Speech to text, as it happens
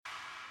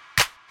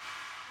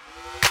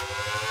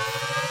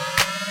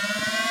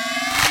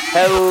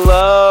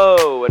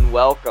Hello and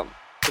welcome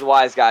to the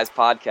Wise Guys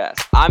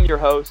podcast. I'm your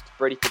host,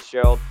 Brady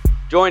Fitzgerald,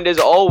 joined as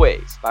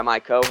always by my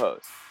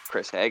co-host,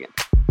 Chris Hagan.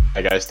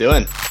 How you guys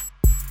doing?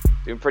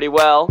 Doing pretty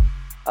well.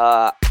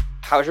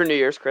 How's your New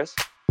Year's, Chris?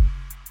 It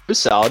was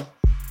solid.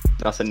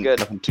 Nothing Good.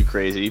 Nothing too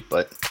crazy,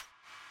 but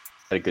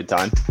had a good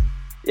time.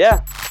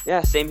 Yeah,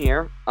 same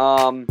here.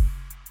 Did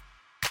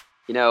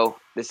you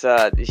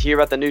hear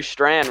about the new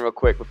strand real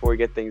quick before we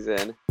get things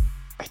in?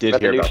 I did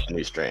hear about the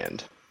new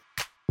strand.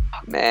 Oh,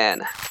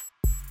 man,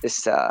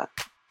 this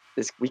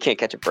we can't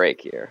catch a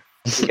break here.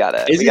 We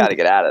gotta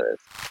get out of this.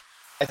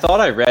 I thought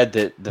I read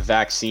that the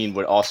vaccine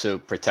would also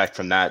protect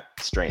from that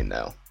strain,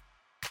 though.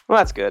 Well,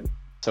 that's good.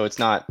 So it's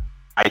not.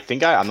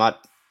 I'm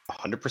not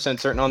 100%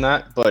 certain on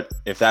that, but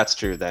if that's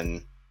true,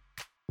 then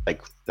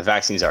like the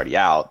vaccine's already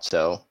out,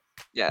 so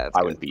Yeah,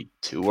 I wouldn't be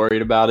too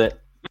worried about it.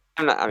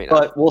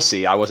 But we'll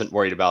see. I wasn't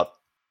worried about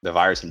the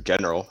virus in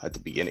general at the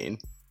beginning.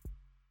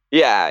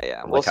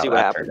 Yeah. We'll see what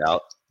happens. Turned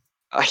out.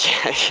 Oh,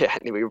 yeah.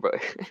 We were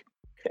both.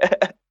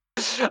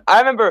 I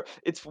remember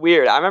it's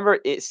weird. I remember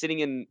sitting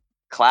in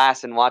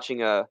class and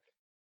watching a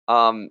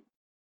what's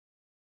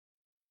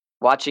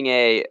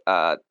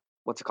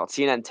it called,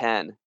 CNN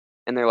 10,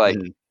 and they're like,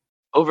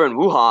 over in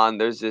Wuhan,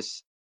 there's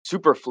this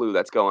super flu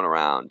that's going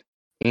around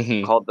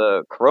called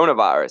the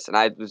coronavirus, and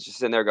I was just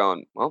sitting there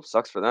going, well,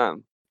 sucks for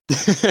them.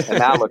 And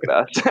now look at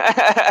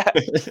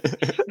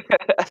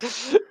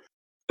us.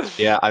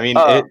 Yeah, I mean,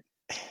 I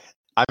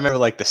remember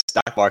like the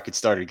stock market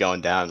started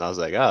going down, and I was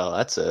like, "Oh,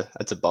 that's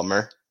a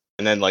bummer."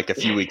 And then like a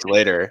few weeks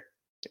later,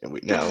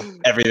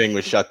 everything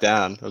was shut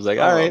down. I was like,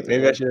 "All right,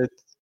 maybe I should have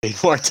paid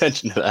more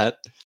attention to that."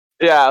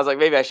 Yeah, I was like,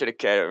 maybe I should have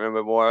cared,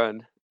 remember more.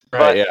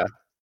 Yeah.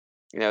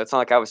 It's not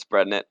like I was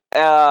spreading it.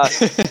 Well,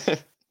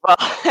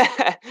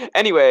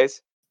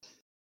 anyways,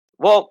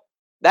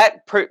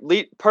 that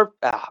perfectly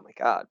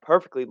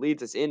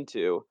leads us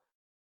into,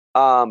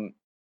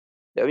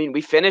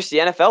 we finished the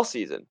NFL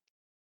season.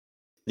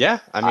 Yeah,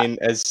 I mean,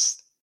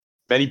 as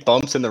many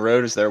bumps in the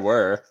road as there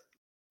were,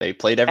 they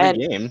played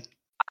every game.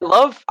 I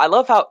love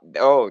how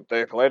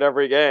they played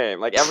every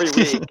game. Like every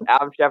week,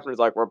 Adam Schefter's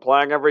like, we're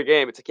playing every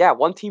game. It's like, yeah,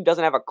 one team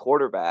doesn't have a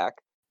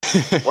quarterback.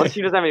 One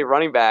team doesn't have any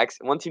running backs.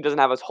 One team doesn't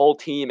have his whole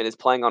team and is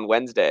playing on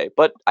Wednesday.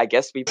 But I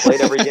guess we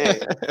played every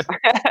game.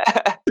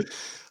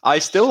 I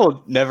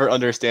still never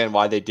understand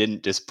why they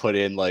didn't just put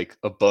in like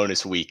a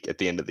bonus week at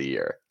the end of the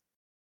year.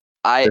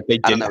 They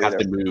didn't have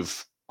to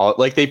move.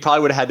 Like they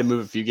probably would have had to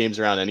move a few games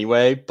around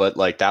anyway, but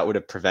like that would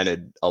have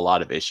prevented a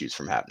lot of issues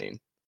from happening.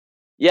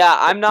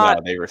 Yeah, No,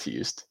 they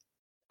refused.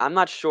 I'm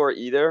not sure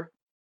either.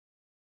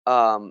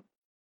 But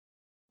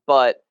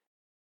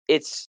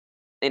it's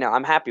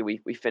I'm happy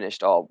we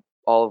finished all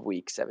of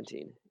week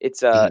 17.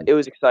 It's it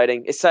was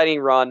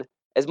exciting run.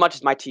 As much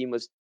as my team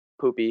was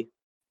poopy,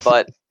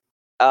 but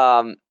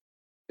it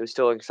was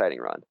still an exciting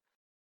run.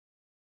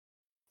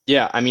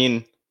 Yeah, I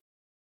mean,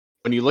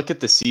 when you look at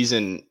the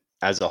season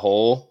as a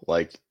whole,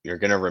 like you're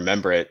gonna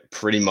remember it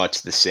pretty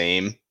much the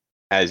same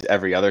as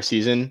every other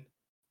season.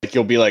 Like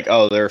you'll be like,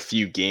 oh, there are a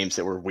few games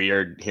that were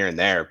weird here and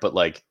there, but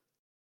like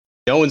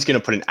no one's gonna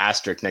put an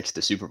asterisk next to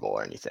the Super Bowl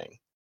or anything.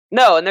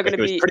 No, and they're gonna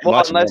be pretty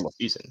much a normal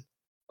season.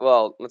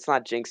 Well, let's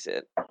not jinx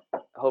it.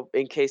 Hope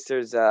in case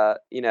there's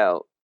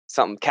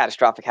something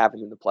catastrophic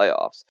happens in the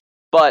playoffs.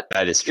 But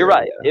that is true. You're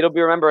right. Yeah. It'll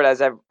be remembered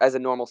as a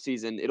normal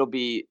season. It'll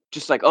be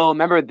just like, oh,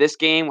 remember this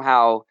game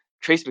how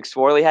Trace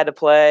McSorley had to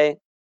play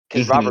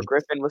because Robert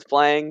Griffin was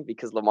playing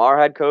because Lamar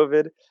had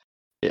COVID.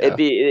 Yeah.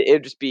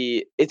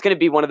 It's gonna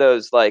be one of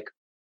those like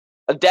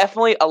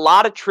definitely a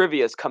lot of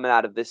trivia's coming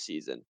out of this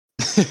season.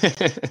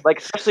 Like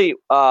especially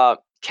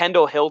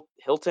Kendall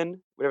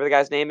Hilton, whatever the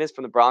guy's name is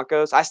from the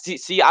Broncos. I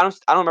don't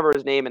remember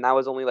his name, and that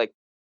was only like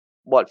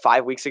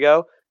 5 weeks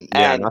ago.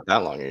 Yeah, not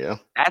that long ago.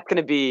 That's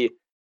gonna be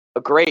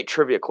a great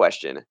trivia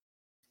question.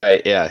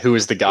 Right, yeah, who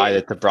was the guy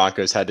that the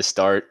Broncos had to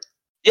start?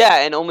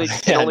 Yeah, and only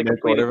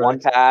completed one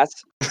pass.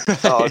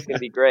 Oh, it's gonna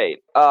be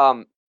great.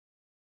 So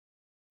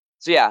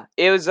yeah,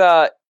 it was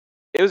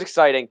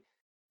exciting.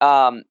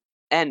 And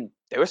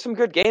there were some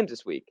good games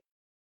this week.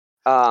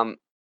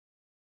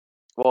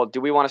 Well,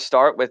 do we want to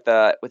start with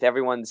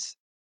everyone's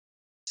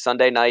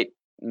Sunday night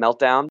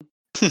meltdown?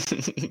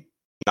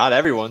 Not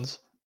everyone's.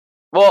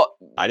 Well,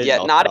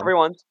 not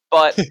everyone's,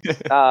 but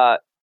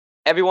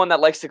everyone that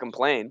likes to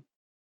complain.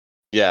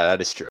 Yeah, that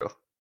is true.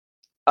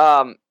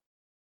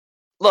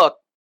 Look,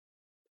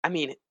 I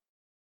mean,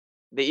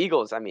 the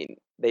Eagles,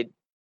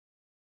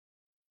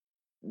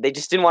 they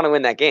just didn't want to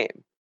win that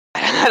game.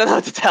 I don't know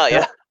what to tell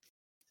you.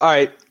 All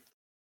right.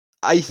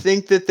 I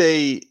think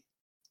that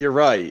you're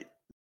right,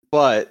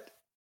 but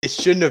it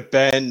shouldn't have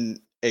been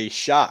a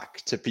shock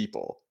to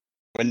people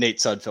when Nate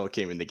Sudfeld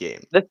came in the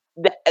game. The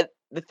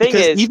thing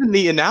is, even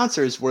the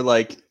announcers were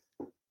like,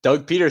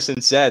 Doug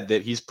Peterson said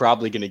that he's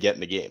probably going to get in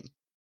the game.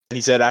 And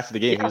he said after the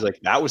game, he was like,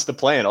 that was the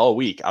plan all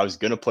week. I was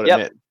going to put him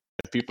in.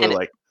 And people are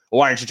like, well,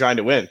 why aren't you trying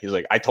to win? He's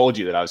like, I told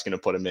you that I was going to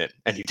put him in,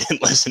 and you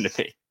didn't listen to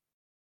me.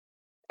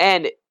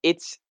 And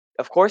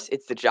of course,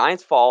 it's the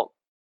Giants' fault.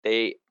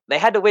 They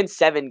had to win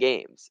 7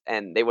 games,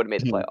 and they would have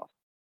made the playoff.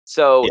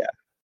 So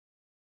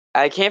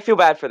I can't feel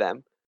bad for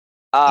them.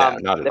 No,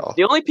 not at all.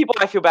 The only people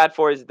I feel bad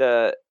for is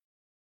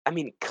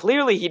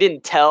clearly he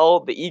didn't tell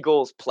the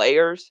Eagles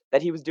players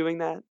that he was doing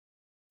that Mhm.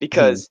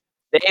 because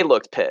they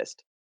looked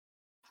pissed.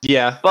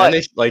 Yeah,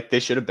 and But they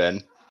should have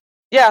been.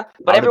 yeah,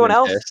 but I would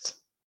have been pissed.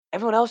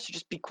 everyone else should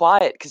just be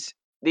quiet because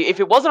if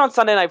it wasn't on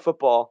Sunday Night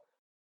Football,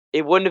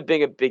 it wouldn't have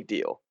been a big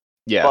deal.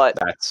 Yeah, But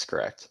that's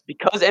correct.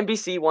 because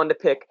NBC wanted to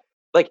pick,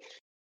 like,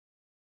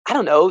 I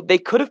don't know, they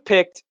could have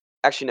picked.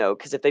 Actually, no,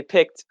 because if they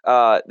picked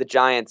the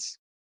Giants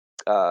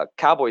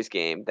Cowboys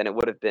game, then it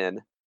wouldn't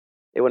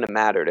have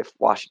mattered if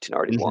Washington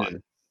already won.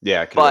 Mhm.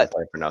 Yeah, it could have been But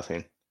playing for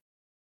nothing.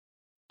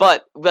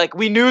 like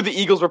we knew the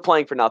Eagles were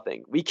playing for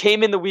nothing. We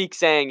came in the week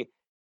saying,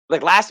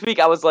 like last week,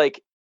 I was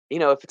like,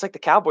 if it's like the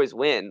Cowboys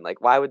win,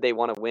 like why would they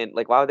want to win?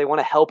 Like why would they want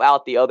to help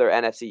out the other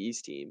NFC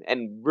East team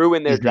and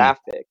ruin their Mhm,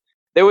 draft pick?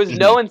 There was mhm.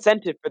 no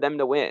incentive for them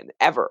to win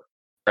ever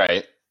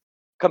Right.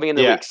 coming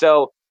into the Yeah. week.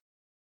 So,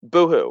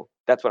 boo-hoo.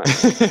 That's what I'm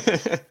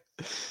saying.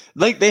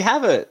 Like they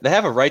have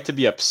a right to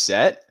be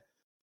upset,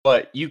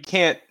 but you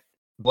can't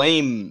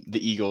blame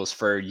the Eagles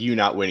for you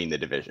not winning the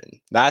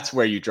division. That's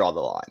where you draw the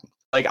line.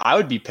 Like I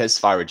would be pissed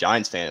if I were a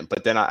Giants fan,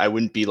 but then I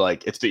wouldn't be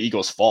like it's the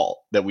Eagles'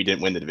 fault that we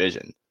didn't win the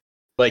division.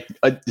 Like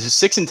a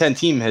 6-10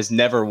 team has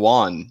never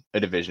won a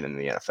division in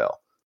the NFL.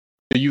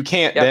 So you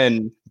can't Yep.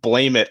 then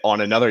blame it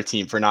on another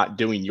team for not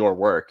doing your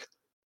work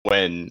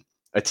when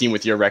a team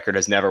with your record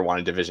has never won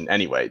a division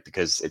anyway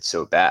because it's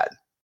so bad.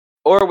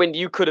 Or when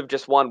you could have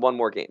just won one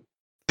more game.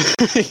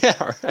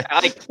 Yeah,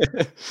 right.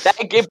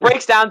 Like it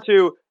breaks down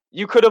to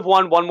you could have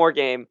won one more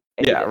game.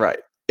 And you Yeah, didn't. right.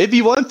 It'd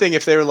be one thing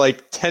if they were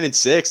like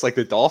 10-6, like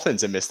the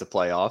Dolphins and missed the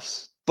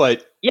playoffs.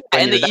 But Yeah,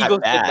 when and the you're that Eagles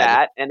did bad,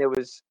 that, and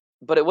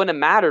but it wouldn't have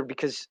mattered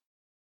because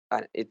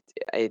it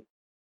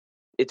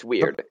it's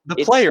weird. the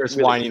It's players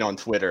really whining on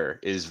Twitter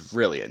is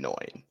really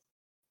annoying.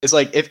 It's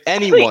like if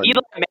Especially anyone,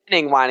 Eli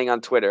Manning whining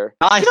on Twitter.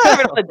 I He's not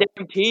even know. on the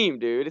damn team,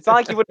 dude. It's not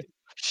like he would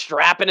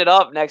strapping it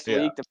up next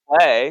Yeah, week to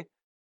play.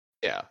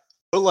 yeah.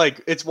 But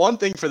like, it's one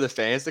thing for the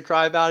fans to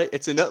cry about it.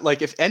 It's another.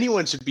 Like, if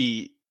anyone should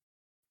be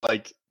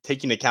like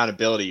taking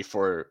accountability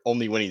for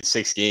only winning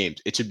 6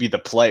 games, it should be the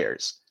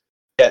players.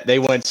 Yeah, they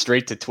went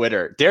straight to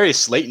Twitter. Darius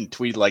Slayton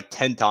tweeted like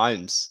 10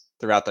 times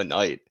throughout the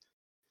night.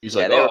 He's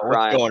Yeah, like, they "Oh, were what's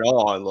crying. going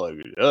on?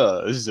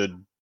 Like, this is a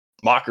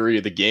mockery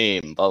of the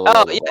game." Blah Oh blah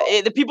blah. Blah.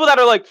 yeah, the people that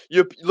are like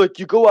you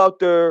go out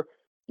there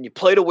and you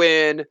play to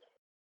win,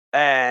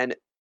 and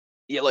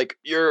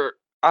you're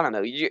I don't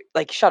know you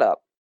like shut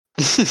up,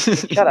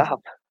 shut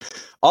up.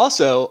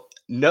 Also,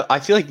 no, I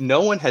feel like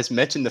no one has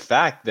mentioned the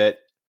fact that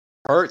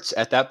Hurts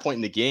at that point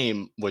in the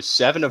game was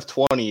 7 of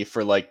 20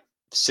 for like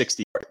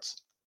 60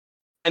 yards.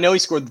 I know he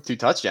scored the 2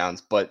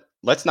 touchdowns, but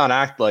let's not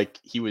act like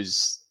he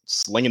was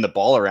slinging the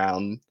ball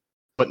around,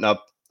 putting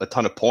up a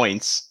ton of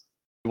points.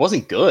 He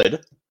wasn't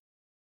good.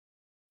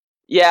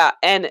 Yeah,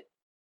 and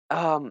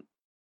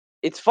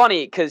it's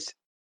funny because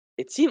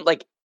it seemed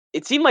like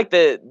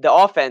the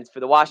offense for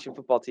the Washington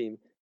football team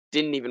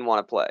didn't even want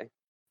to play.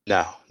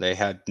 No, they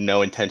had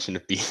no intention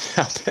of being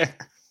out there.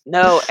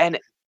 No, and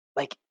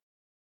like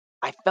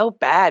I felt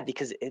bad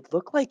because it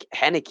looked like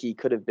Heineke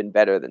could have been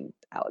better than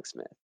Alex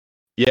Smith.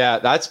 Yeah,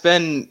 that's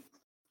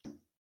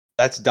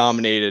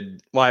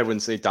dominated. Well, I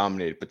wouldn't say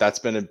dominated, but that's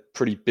been a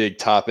pretty big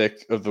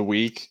topic of the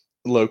week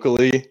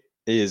locally.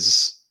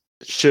 Is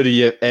should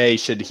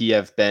he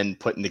have been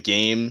put in the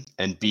game,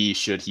 and B,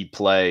 should he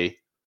play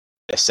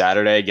a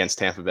Saturday against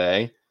Tampa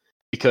Bay?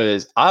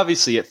 Because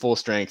obviously, at full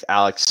strength,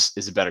 Alex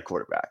is a better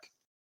quarterback,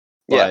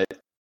 Yeah, but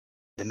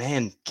the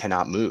man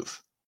cannot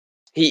move.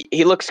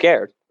 he looks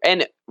scared,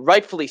 and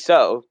rightfully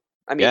so.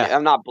 I mean, Yeah.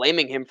 I'm not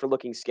blaming him for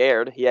looking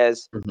scared. He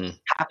has Mhm.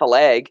 half a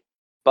leg,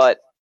 but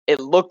it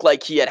looked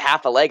like he had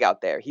half a leg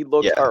out there. He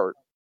looked Yeah. hurt.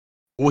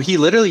 Well, he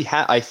literally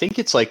had. I think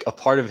it's like a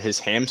part of his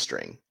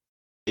hamstring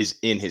is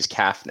in his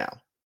calf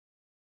now.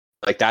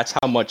 Like that's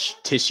how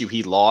much tissue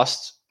he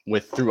lost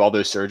through all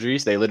those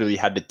surgeries. They literally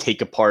had to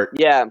take apart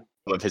Yeah,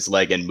 of his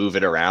leg and move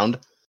it around.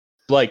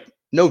 Like,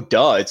 no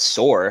duh, it's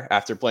sore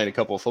after playing a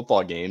couple of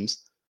football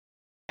games.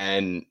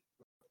 And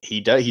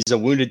he's a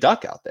wounded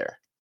duck out there.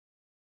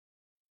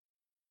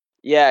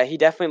 yeah, he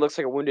definitely looks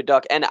like a wounded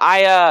duck. And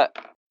I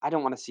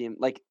don't want to see him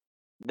like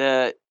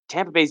the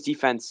Tampa Bay's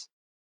defense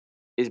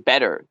is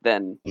better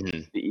than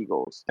Mhm. the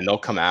Eagles. And they'll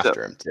come So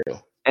after him too.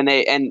 and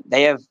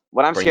they have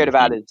what I'm Bring scared the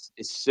about heat.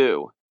 is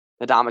Sue,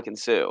 Ndamukong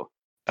Suh.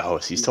 Oh,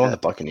 is he He's still in a the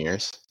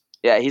Buccaneers?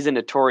 Yeah, he's a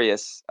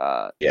notorious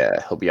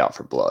Yeah, he'll be out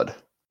for blood.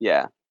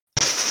 yeah.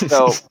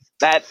 So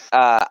that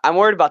I'm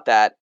worried about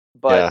that,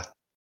 but Yeah.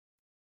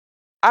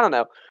 I don't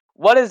know.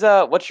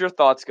 What's your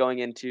thoughts going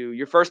into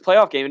your first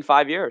playoff game in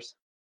 5 years?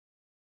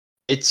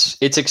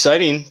 It's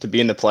exciting to be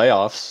in the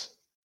playoffs.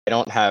 I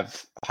don't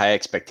have high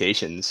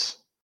expectations.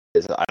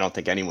 I don't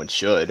think anyone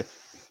should.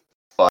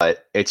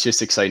 But it's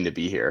just exciting to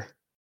be here.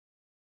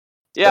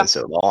 It's Yeah. been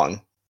so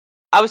long.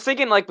 I was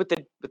thinking like with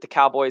the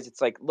Cowboys,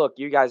 it's like, look,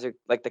 you guys are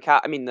like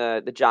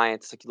the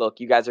Giants, like look,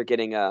 you guys are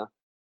getting a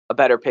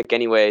better pick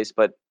anyways,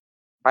 but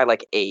by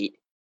like 8.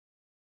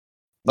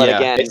 But Yeah,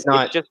 again, it's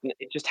not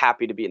it's just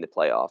happy to be in the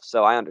playoffs.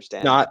 So I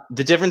understand. not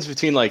the difference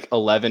between like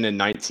 11 and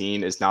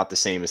 19 is not the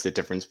same as the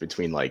difference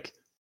between like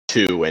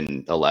 2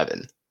 and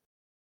 11.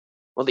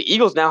 Well, the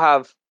Eagles now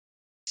have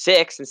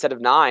 6 instead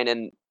of 9,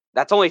 and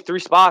that's only 3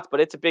 spots,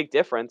 but it's a big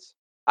difference.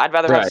 I'd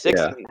rather have Right, 6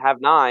 yeah. than have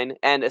 9,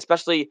 and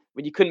especially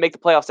when you couldn't make the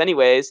playoffs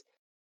anyways,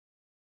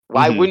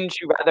 why Mhm. wouldn't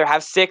you rather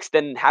have 6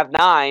 than have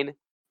 9?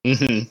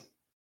 Mhm.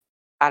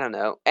 I don't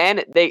know.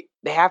 And they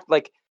have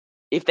like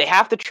if they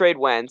have to trade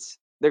Wentz,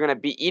 they're gonna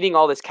be eating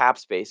all this cap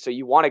space. So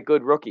you want a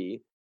good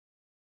rookie.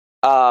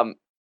 Um,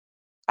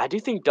 I do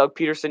think Doug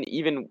Peterson,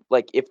 even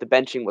like if the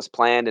benching was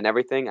planned and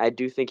everything, I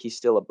do think he's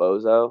still a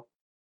bozo.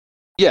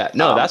 Yeah,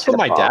 no, that's And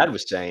what a my bum. dad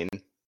was saying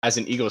as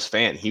an Eagles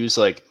fan. He was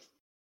like,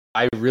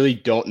 I really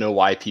don't know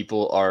why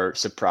people are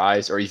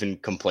surprised or even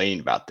complaining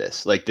about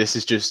this. Like, this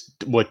is just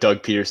what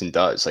Doug Peterson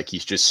does. Like,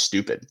 he's just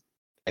stupid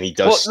and he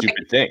does Well, like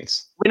stupid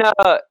things. when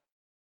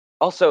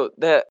also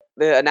the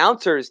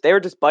announcers they were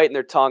just biting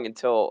their tongue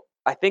until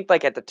I think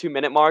like at the 2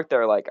 minute mark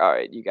they're like, all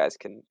right, you guys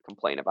can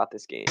complain about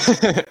this game.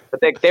 But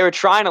they were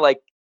trying to like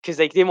because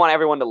they didn't want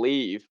everyone to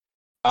leave.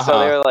 So they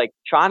Uh-huh. were like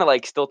trying to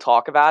like still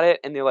talk about it,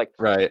 and they're like,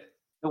 Right.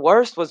 the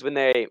worst was when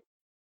they're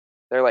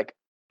like,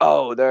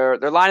 oh, they're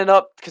lining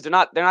up because they're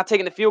not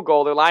taking the field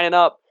goal. They're lining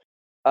up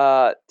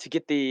to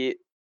get the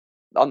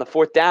on the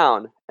 4th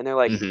down, and they're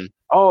like, Mhm.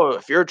 oh,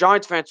 if you're a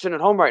Giants fan sitting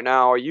at home right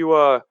now, are you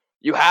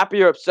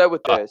happy or upset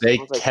with this? They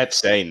I was like, kept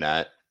saying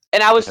that.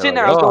 and I was They're sitting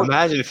like, there, I was "Oh, going,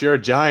 imagine if you're a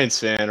Giants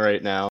fan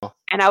right now."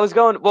 and I was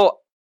going,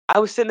 well, I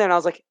was sitting there, and I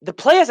was like, the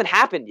play hasn't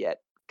happened yet,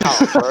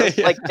 Collinsworth.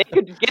 Yeah. Like they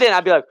could get it, and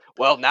I'd be like,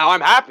 well, now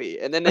I'm happy,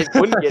 and then they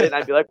wouldn't get it, and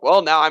I'd be like,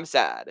 well, now I'm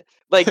sad.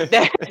 Like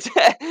that,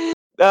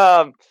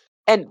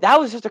 and that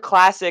was just a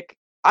classic.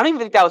 I don't even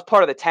think that was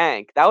part of the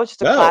tank. That was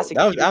just a No, classic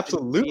that was Peterson being a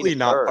absolutely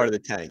not part turd. of the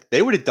tank.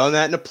 They would have done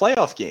that in a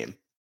playoff game.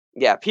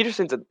 Yeah,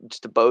 Peterson's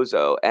just a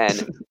bozo,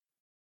 and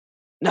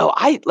no,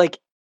 I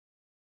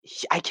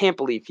can't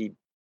believe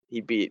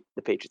he beat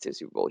the Patriots in the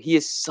Super Bowl. He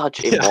is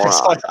such a Yeah,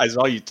 moron. I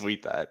saw you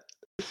tweet that.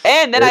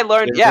 And then I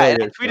learned, It yeah, really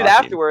and I is tweeted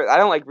shocking. afterward. I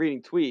don't like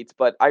reading tweets,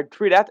 but I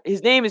tweeted after.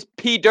 His name is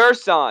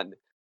Peterson.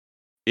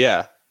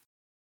 Yeah,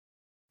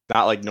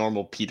 not like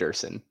normal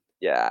Peterson.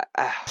 Yeah.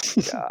 Oh,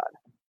 God.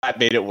 That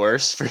made it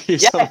worse for you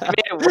Yeah, it somehow.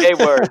 made it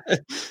way worse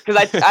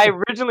because I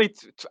originally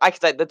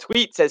the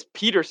tweet says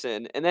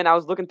Peterson, and then I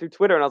was looking through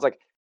Twitter and I was like,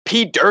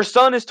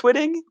 Peterson is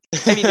twitting.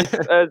 I mean,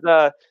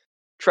 is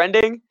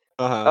trending.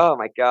 Uh-huh. Oh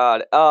my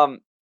God.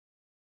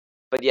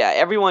 But yeah,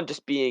 everyone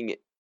just being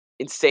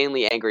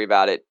insanely angry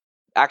about it.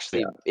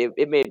 Actually, Yeah.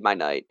 it made my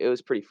night. It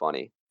was pretty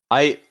funny.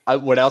 I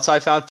what else I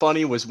found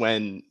funny was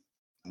when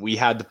we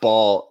had the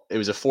ball, it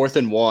was a 4th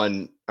and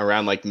 1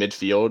 around like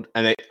midfield,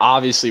 and they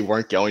obviously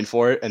weren't going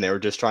for it, and they were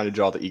just trying to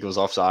draw the Eagles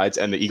off sides,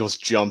 and the Eagles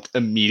jumped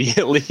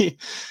immediately,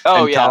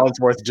 Oh and yeah.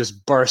 Collinsworth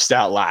just burst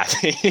out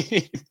laughing.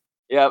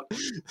 Yep.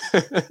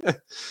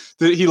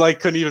 He like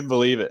couldn't even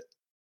believe it.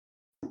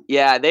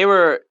 Yeah, they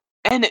were,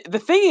 and the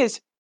thing is,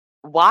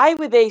 why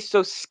were they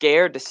so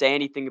scared to say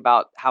anything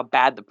about how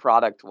bad the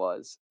product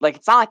was? Like,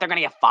 it's not like they're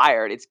gonna get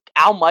fired. It's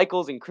Al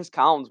Michaels and Chris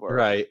Collinsworth.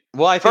 Right.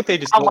 Well, I think First, they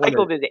just Al don't want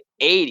Michaels is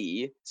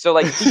 80, so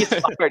like if he gets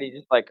to. fired, he's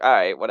just like, all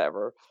right,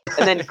 whatever.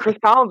 And then Chris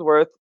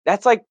Collinsworth,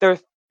 that's like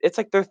it's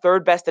like their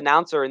 3rd best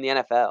announcer in the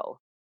NFL,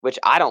 which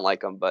I don't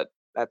like him, but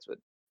Oh that's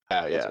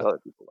yeah. what other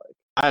people like.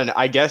 I don't know.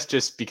 I guess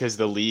just because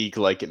the league,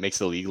 like, it makes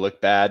the league look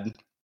bad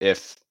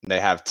if they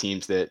have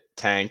teams that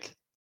tank.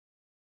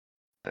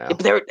 You Yeah, know?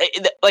 but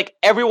like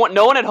everyone,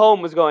 no one at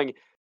home was going,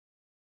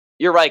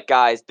 you're right,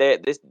 guys.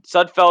 This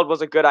Sudfeld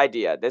was a good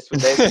idea. This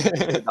is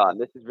really done.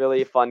 This is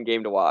really a fun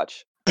game to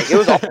watch. Like it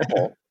was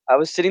awful. I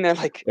was sitting there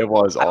like It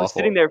was I was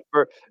sitting awful.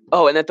 there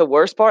for and at the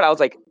worst part, I was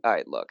like, all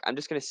right, look, I'm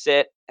just gonna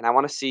sit and I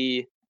want to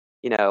see,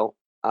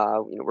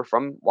 we're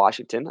from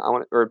Washington.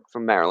 Or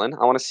from Maryland.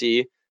 I want to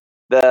see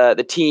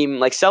the team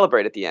like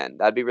celebrate at the end.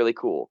 That'd be really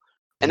cool.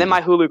 And then Mhm.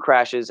 my Hulu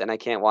crashes and I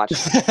can't watch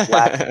the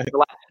last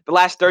the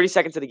last 30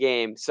 seconds of the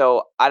game.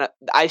 So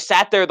I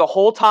sat there the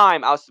whole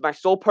time. My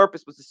sole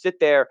purpose was to sit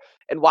there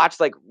and watch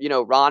like,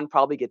 Ron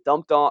probably get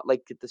dumped on,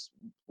 like get this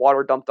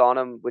water dumped on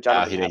him, which I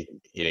don't He think didn't.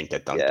 happened. He didn't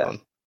get dunked Yeah.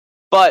 on.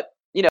 But,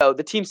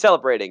 the team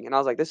celebrating and I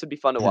was like, this would be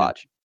fun to Mhm.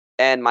 watch.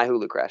 And my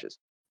Hulu crashes.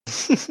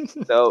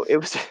 So it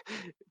was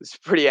it was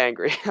pretty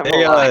angry. I'm not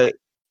Hey, lying.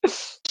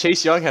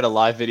 Chase Young had a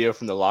live video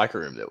from the locker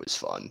room that was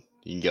fun.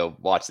 You can go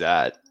watch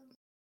that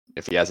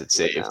if he has it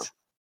Too late now.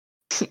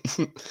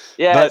 saved.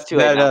 Yeah, it's But too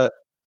late now.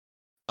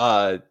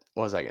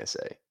 what was I gonna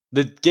say?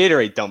 The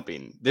Gatorade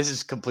dumping. This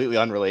is completely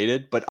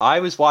unrelated, but I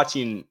was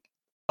watching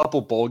a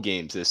couple bowl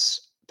games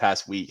this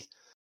past week,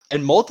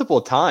 and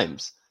multiple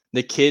times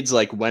the kids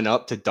like went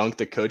up to dunk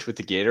the coach with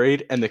the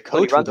Gatorade, and the When he coach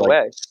would runs like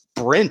away.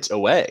 sprint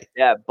away.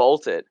 Yeah,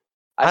 bolted.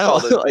 I I saw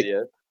don't those like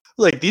videos.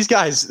 like these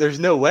guys. There's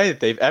no way that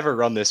they've ever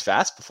run this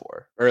fast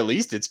before, or at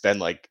least it's been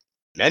like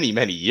many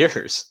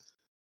years.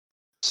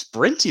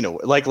 Sprinting away,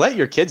 like let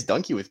your kids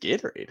dunk you with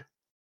Gatorade.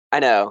 I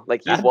know,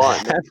 like you That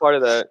won. bad. That's part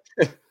of the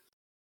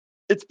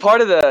It's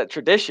part of the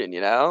tradition,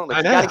 you know? Like, I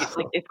you gotta get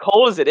know. as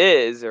cold as it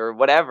is or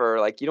whatever,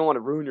 like, you don't wanna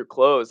ruin your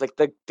clothes. Like,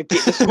 the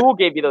school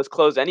gave you those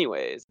clothes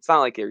anyways. It's not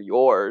like they're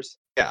yours.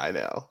 Yeah, I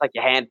know. Like,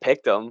 you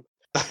handpicked them.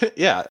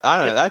 Yeah, I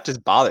don't know. If That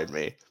just bothered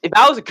me. if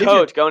I was a Kids are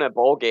coach going to a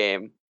bowl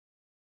game,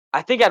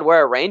 I think I'd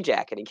wear a rain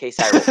jacket in case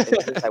I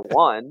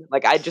won.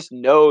 Like, I just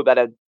know that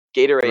a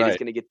Gatorade is right.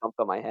 gonna get dumped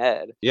on my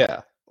head.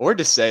 Yeah. Or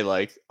just say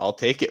like, "I'll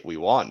take it. We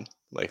won."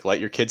 Like, let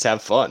your kids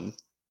have fun.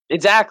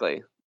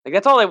 Exactly. Like,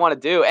 that's all they wanna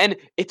do, and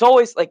it's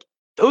always like,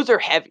 those are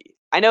heavy.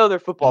 I know they're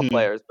football Mhm.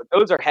 players, but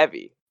those are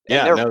heavy, and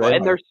Yeah, no, they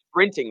they're are.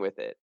 sprinting with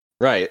it.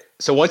 Right.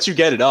 So once you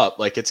get it up,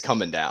 like it's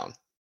coming down.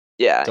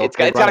 Yeah, Don't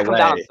they it's run gotta come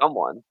down on away?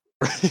 someone.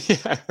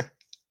 Yeah.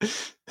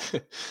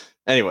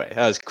 Anyway,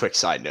 that was a quick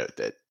side note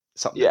that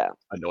something that Yeah.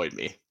 annoyed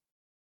me.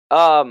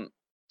 Um,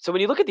 so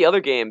when you look at the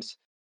other games,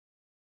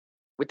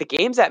 with the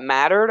games that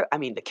mattered, I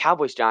mean, the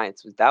Cowboys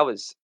Giants that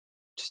was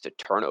just a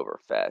turnover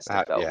fest.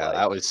 It felt Yeah, like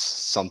that was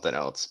something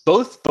else.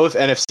 Both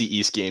NFC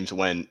East games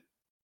went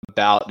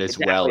about as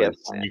well exactly as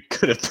as planned. you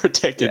could have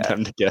predicted Yeah,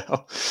 them to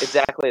go.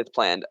 exactly as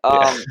planned.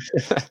 Yeah.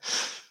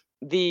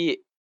 The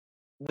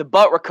the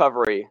butt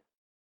recovery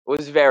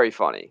was very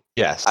funny.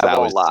 Yes, I that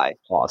won't was lie.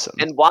 awesome.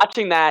 And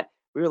watching that,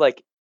 we were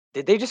like,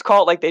 did they just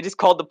call it like they just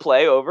called the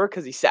play over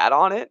because he sat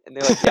on it? And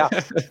they're like, yeah,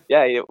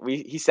 yeah,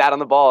 he sat on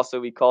the ball, so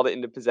we called it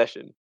into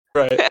possession.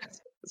 Right.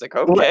 It's like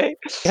Well, okay.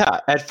 yeah,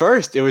 at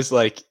first it was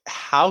like,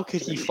 how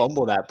could he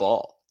fumble that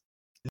ball?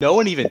 No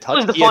one even That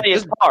was touched. the He had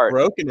funniest just part.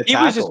 broken a tackle,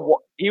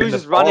 He and was the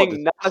just ball running,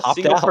 just not a popped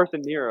single out.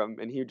 person near him,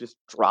 and he just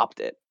dropped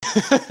it.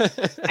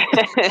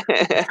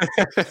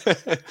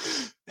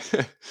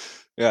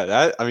 Yeah,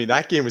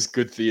 that game was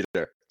good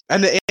theater.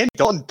 And the Andy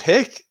Dalton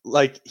pick,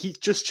 like he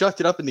just chucked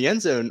it up in the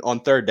end zone on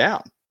third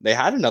down. They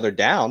had another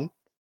down.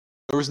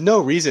 There was no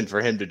reason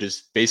for him to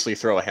just basically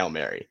throw a Hail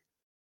Mary.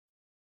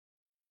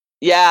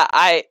 Yeah,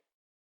 I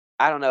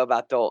don't know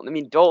about Dalton. I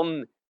mean,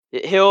 Dalton,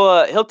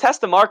 he'll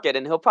test the market,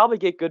 and he'll probably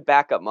get good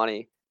backup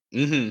money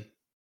Mm-hmm.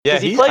 Yeah,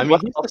 because he played well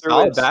he's a through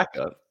solid his.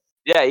 backup.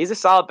 Yeah, he's a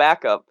solid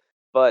backup,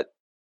 but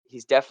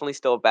he's definitely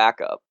still a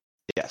backup.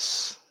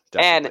 Yes,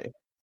 And definitely.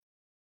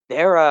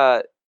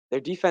 their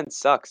defense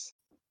sucks.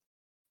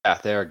 Yeah,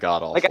 they're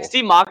god Like I awful.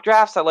 see mock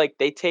drafts that like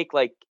they take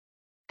like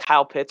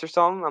Kyle Pitts or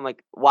something. I'm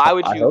like, why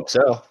would I you? hope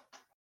so.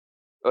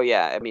 Oh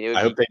yeah, I mean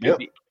I hope they do.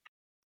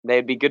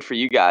 they'd be good for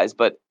you guys,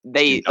 but Do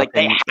they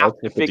nothing have else to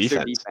with the fix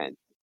their defense. defense.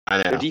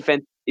 I Their know.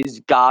 defense is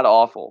god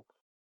awful.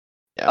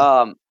 Yeah.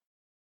 Um.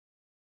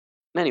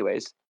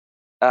 Anyways,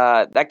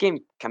 I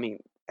mean,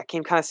 that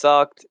game kind of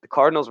sucked. The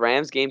Cardinals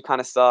Rams game kind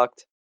of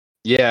sucked.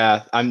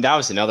 Yeah, that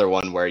was another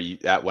one where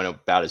that went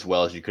about as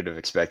well as you could have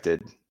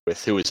expected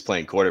with who was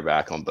playing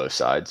quarterback on both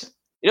sides.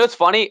 You know, it's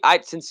funny.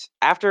 Since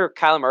after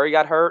Kyler Murray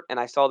got hurt, and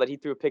I saw that he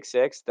threw a pick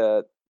six,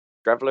 the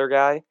Drevler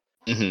guy.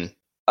 Mm-hmm.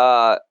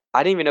 I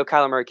didn't even know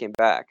Kyler Murray came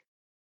back.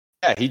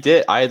 Yeah, he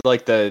did. I had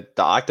like the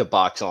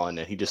Octobox on,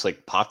 and he just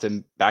like popped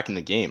him back in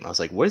the game. I was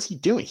like, "What is he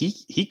doing?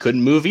 He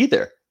couldn't move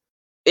either."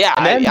 Yeah,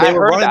 And then I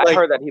heard that. I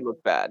heard that he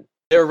looked bad.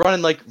 they were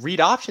running like read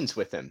options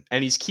with him,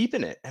 and he's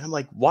keeping it. And I'm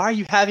like, "Why are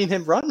you having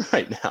him run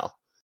right now?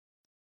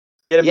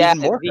 Get him Yeah,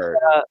 even more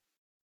hurt."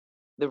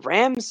 the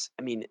Rams.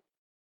 I mean,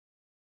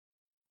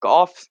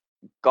 Goff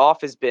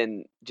has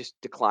been just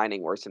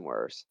declining worse and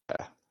worse.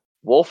 Yeah,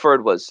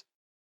 Wolford was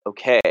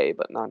okay,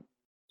 but not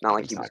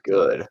like he's he was not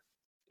good. good.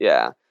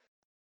 Yeah.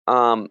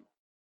 Um,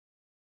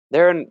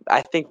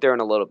 I think they're in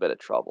a little bit of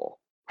trouble.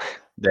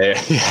 They I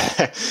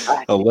a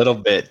think little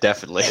bit,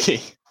 definitely.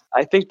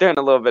 I think they're in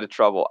a little bit of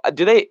trouble.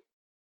 Do they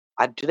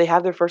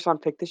have their first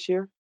round pick this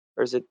year,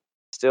 or is it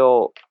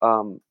still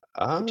No,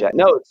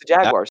 it's the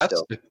Jaguars That's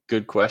still. a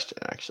good question,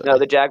 No, actually.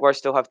 the Jaguars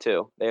still have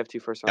two. They have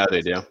two first round Oh,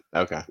 they picks. do.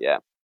 Okay. Yeah.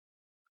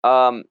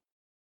 Um.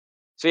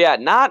 So yeah,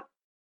 not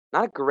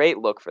a great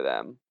look for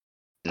them.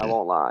 I Mm.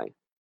 won't lie.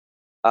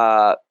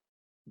 Uh,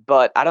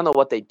 but I don't know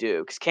what they do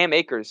because Cam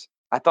Akers.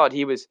 I thought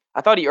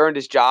he earned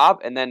his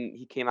job, and then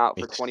he came out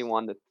for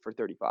 21 for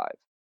 35.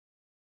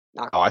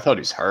 Not Oh, I thought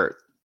he was hurt.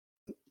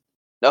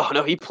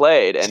 no, he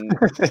played and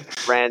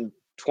ran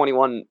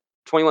 21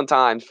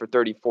 times for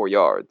 34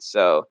 yards.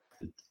 So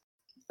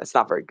that's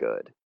not very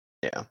good.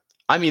 Yeah.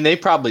 I mean, they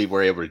probably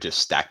were able to just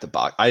stack the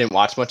box. I didn't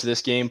watch much of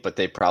this game, but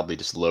they probably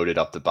just loaded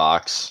up the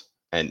box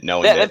and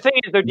knowing The that thing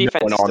is, their no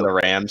defense one is on still the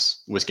good.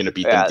 Rams was going to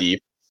beat them Yeah,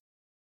 deep.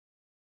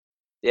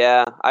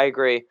 yeah, I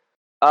agree.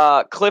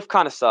 Cliff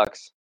kind of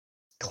sucks.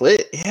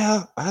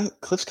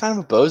 Cliff's kind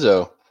of a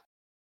bozo.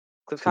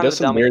 Cliff's He kind of does a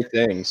some dummy. weird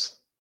things.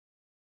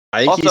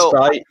 I think he's Also,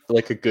 probably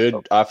like a good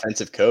oh,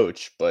 offensive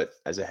coach, but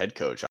as a head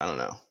coach, I don't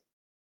know.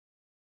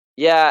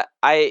 yeah,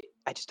 I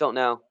just don't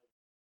know.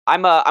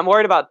 I'm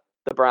worried about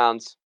the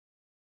Browns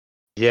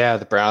Yeah,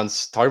 the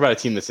Browns. Talk about a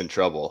team that's in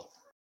trouble.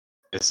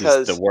 This is the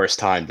because worst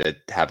time to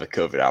have a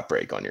COVID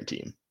outbreak on your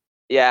team.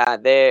 yeah,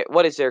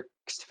 what is there?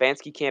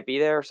 Stefanski can't be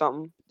there or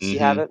something. Does he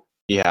have Mm-hmm. it?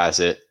 He has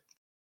it.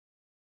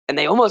 And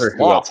they almost Or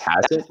who else lost.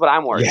 has That's it? what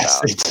I'm worried Yes,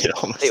 about. they did They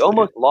almost lose.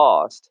 almost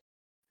lost.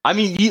 I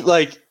mean,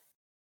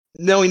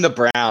 knowing the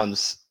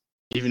Browns,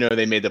 even though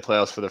they made the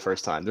playoffs for the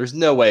first time, there's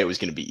no way it was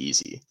going to be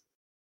easy.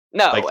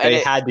 No, Like and they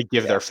had to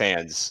give their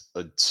fans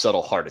a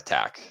subtle heart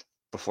attack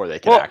before they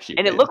could well, actually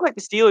and it win. looked like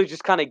the Steelers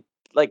just kind of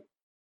like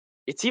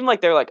it seemed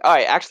like they're like, all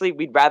right, actually,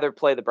 we'd rather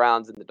play the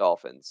Browns than the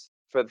Dolphins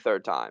for the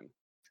third time,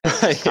 and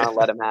just kind of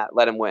Yeah.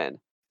 let them win.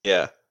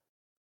 Yeah.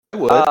 I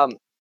would. Um,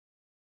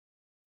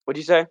 what'd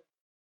you say?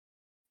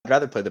 I'd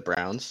rather play the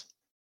Browns.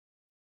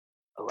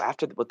 Oh,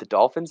 after what the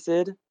Dolphins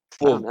did,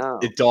 I don't Well,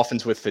 know.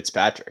 Dolphins with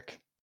Fitzpatrick.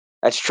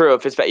 That's true.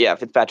 If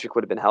Fitzpatrick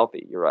would have been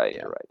healthy. You're right.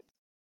 Yeah. You're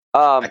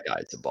right. That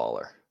guy's a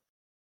baller.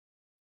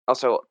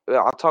 Also,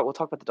 we'll talk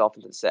about the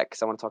Dolphins in a sec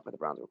because I want to talk about the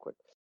Browns real quick.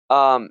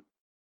 Um,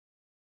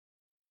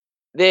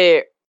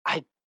 they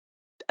I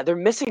they're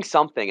missing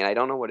something, and I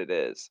don't know what it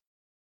is.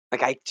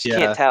 Like I just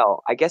can't Yeah.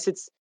 tell. I guess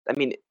it's. I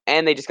mean,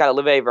 and they just got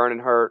Olivier Vernon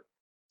hurt,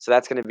 so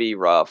that's going to be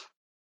rough.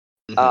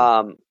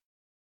 Mhm.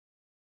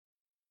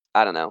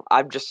 I don't know.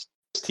 I'm just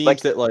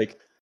Teams that like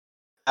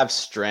have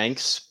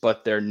strengths,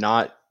 but they're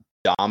not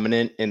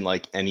dominant in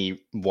like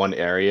any one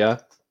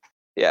area.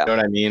 yeah. You know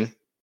what I mean?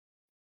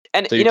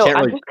 And So you can't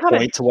I'm really just kind of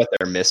point to what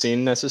they're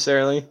missing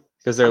necessarily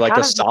because they're I'm like a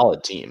kind of just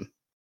solid team.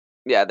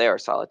 yeah, they are a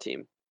solid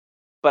team,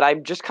 but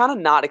I'm just kind of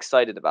not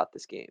excited about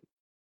this game.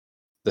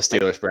 The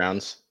Like Steelers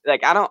Browns.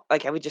 like I don't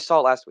like we just saw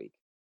it last week.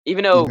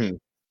 Even though Mhm.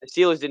 the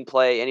Steelers didn't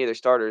play any of their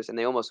starters, and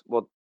they almost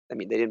I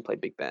mean, they didn't play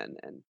Big Ben,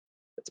 and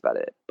that's about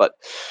it. But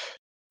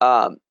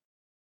um,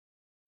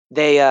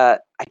 I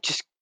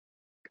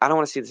don't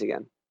want to see this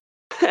again.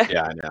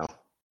 Yeah, I know.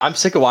 I'm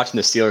sick of watching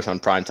the Steelers on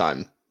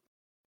primetime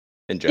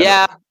in general.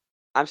 Yeah,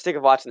 I'm sick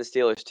of watching the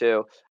Steelers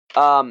too.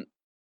 Um,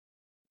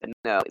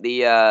 no,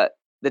 the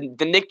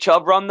Nick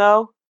Chubb run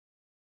though.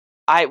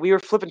 We were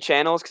flipping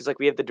channels because like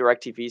we have the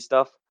DirecTV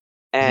stuff,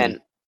 and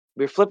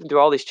we were flipping through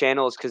all these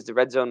channels because the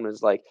Red Zone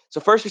was like. So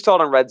first we saw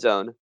it on Red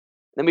Zone,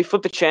 then we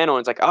flipped the channel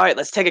and it's like, all right,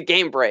 let's take a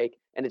game break,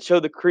 and it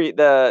showed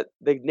the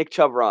Nick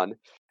Chubb run,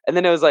 and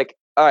then it was like,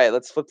 all right,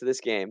 let's flip to this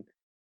game,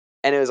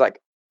 and it was like,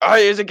 all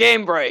right, here's a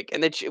game break,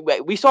 and then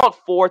we saw it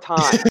 4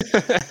 times,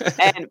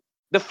 and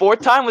the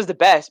 4th time was the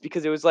best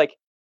because it was like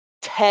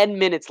 10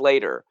 minutes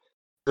later,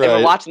 and we're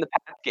Right. watching the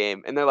Pats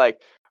game, and they're like,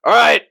 all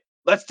right,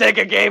 let's take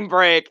a game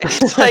break. And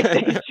it's like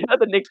they showed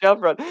the Nick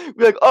Chubb run.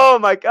 We're like, oh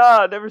my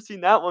god, never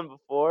seen that one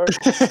before.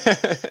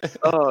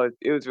 Oh,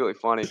 it was really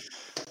funny.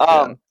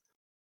 Yeah.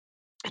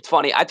 It's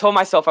funny. I told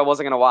myself I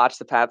wasn't gonna watch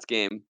the Pats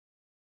game,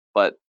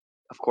 but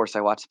of course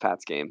I watched the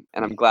Pats game,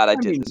 and I'm glad I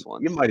did mean, this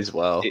one. you might as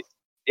well.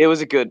 It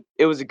was a good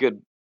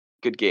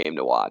game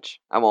to watch.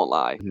 I won't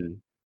lie.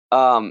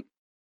 Mhm.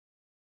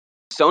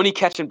 Sony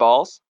catching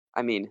balls.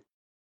 I mean,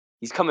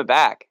 he's coming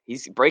back.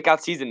 He's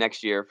breakout season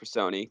next year for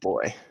Sony.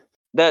 Boy.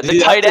 The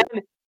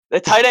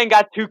Dude, tight end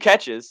got 2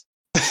 catches.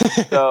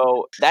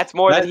 So that's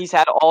more than he's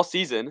had all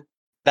season.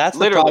 That's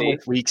the problem literally.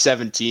 with week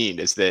 17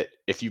 is that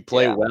if you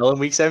play Yeah. well in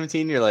week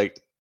 17, you're like,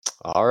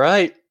 all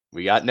right,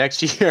 we got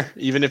next year.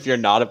 Even if you're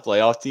not a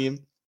playoff team,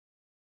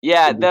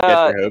 Yeah, you get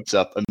their hopes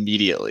up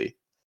immediately.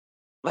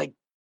 like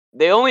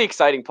the only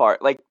exciting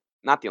part, like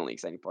not the only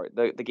exciting part.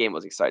 The game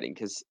was exciting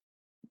because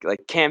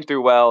like Cam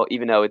threw well,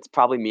 even though it's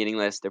probably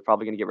meaningless. They're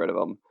probably gonna get rid of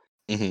him.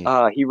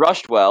 Mhm. He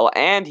rushed well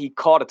and he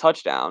caught a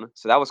touchdown,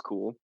 so that was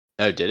cool.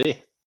 Oh, did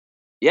he?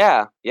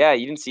 Yeah,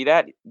 you didn't see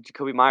that?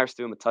 Jacoby Myers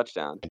threw him a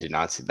touchdown. I did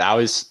not see that.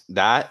 Was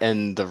that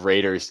and the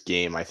Raiders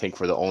game, I think,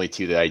 were the only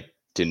two that I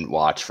didn't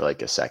watch for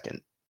like a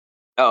second.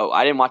 Oh,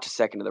 I didn't watch a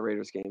second of the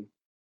Raiders game.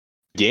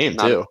 Game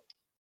Not- too.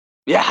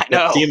 Yeah, I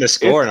know. Seeing the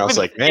score, and I was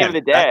like, game of man,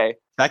 the day.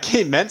 that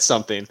game meant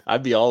something.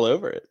 I'd be all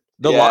over it.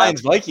 The Yeah.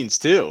 Lions Vikings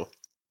too.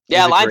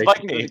 Yeah, was a Lions great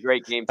Vikings was game. a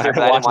great game I too,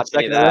 but I didn't watch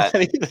any of that.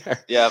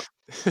 either. Yep.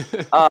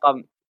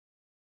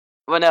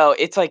 Well, no,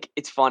 it's like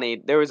it's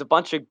funny. There was a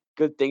bunch of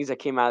good things that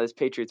came out of this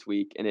Patriots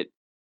week, and it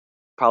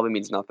probably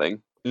means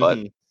nothing. But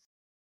Mhm.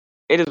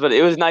 it is. But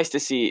it was nice to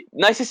see.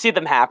 Nice to see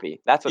them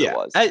happy. That's what it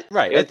was.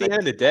 Right. It was At the nice end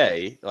of the to see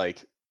them. day,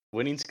 like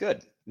winning's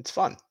good. It's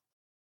fun.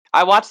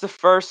 I watched the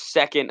first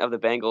second of the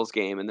Bengals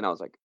game, and then I was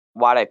like,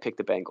 "Why did I pick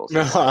the Bengals?"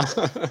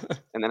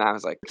 And then I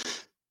was like,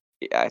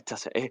 "Yeah, it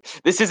doesn't.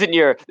 This isn't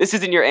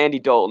your Andy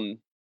Dalton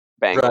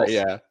Bengals." Right.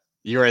 Yeah.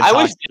 You were I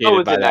wish Joe intoxicated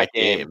was by in that that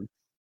game. game.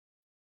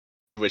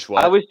 Wish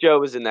what? I wish Joe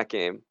was in that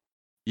game.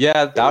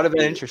 Yeah, that would have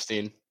been be-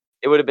 interesting.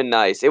 It would have been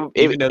nice. Even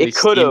though they It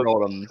could have.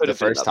 steamrolled them the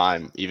first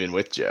time, even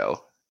with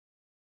Joe.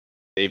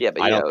 Yeah,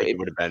 but I don't think it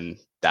would have been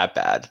that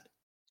bad.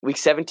 Week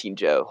 17,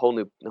 Joe, whole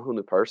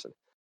new person.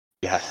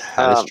 Yeah,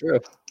 that is true.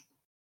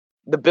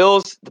 The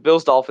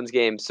Bills Dolphins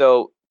game.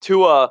 So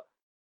Tua,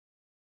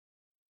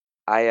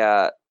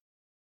 I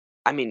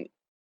mean,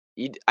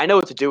 I know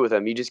what to do with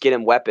him. You just get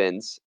him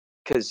weapons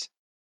because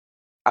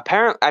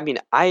apparently, I mean,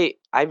 I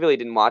really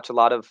didn't watch a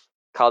lot of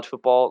college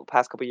football the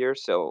past couple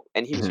years. So,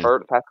 and he was Mhm.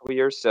 hurt the past couple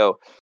years. So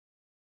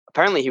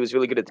apparently, he was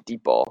really good at the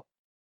deep ball.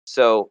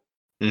 So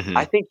Mhm.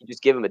 I think you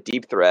just give him a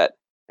deep threat.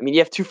 I mean, you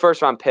have 2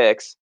 first-round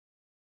picks.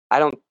 I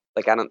don't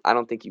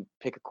think you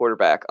pick a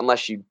quarterback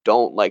unless you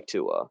don't like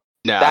Tua.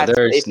 No,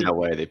 there's no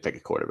way they pick a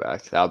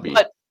quarterback. That would be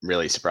But-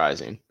 really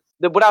surprising.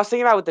 What I was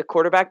thinking about with the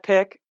quarterback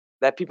pick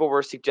that people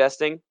were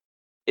suggesting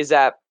is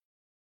that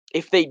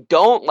if they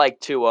don't like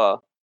Tua,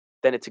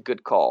 then it's a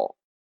good call.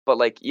 but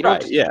like you don't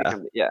Right, just yeah. pick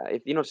him. Yeah,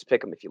 if you don't just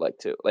pick him if you like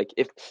to. Like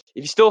if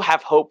you still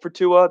have hope for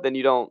Tua, then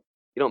you don't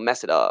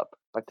mess it up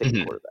by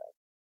picking Mhm. quarterback.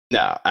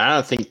 No, I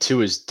don't think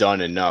Tua's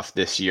done enough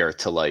this year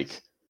to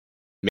like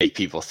make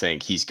people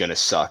think he's gonna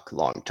suck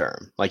long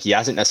term. Like he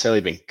hasn't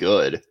necessarily been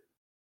good,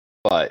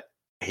 but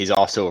he's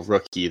also a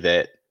rookie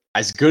that,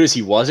 as good as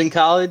he was in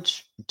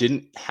college,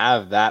 didn't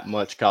have that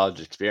much college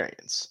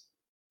experience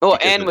Oh,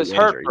 because and of was the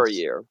hurt for a injuries.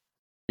 year.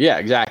 Yeah,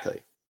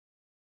 exactly.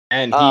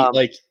 And he Um,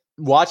 like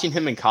watching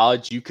him in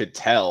college, you could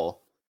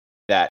tell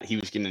that he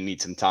was going to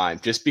need some time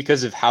just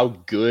because of how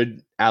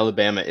good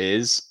Alabama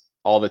is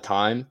all the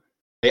time.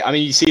 I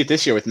mean, you see it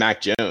this year with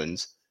Mac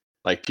Jones.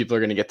 Like people are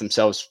going to get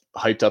themselves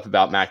hyped up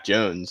about Mac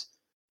Jones,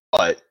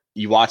 but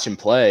you watch him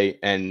play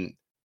and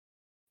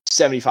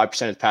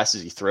 75% of the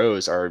passes he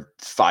throws are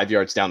 5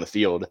 yards down the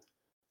field,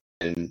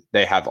 and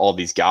they have all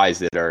these guys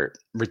that are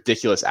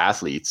ridiculous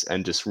athletes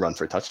and just run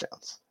for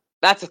touchdowns.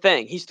 that's the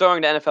thing. He's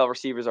throwing to NFL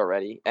receivers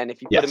already, and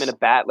if you put him in Yes.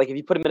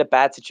 a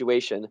bad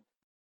situation,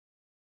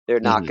 they're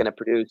not Mhm. going to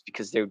produce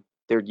because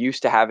they're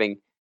used to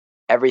having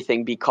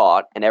everything be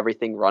caught and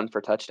everything run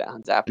for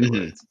touchdowns Mhm.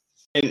 afterwards.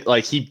 And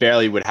like he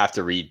barely would have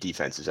to read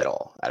defenses at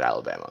all at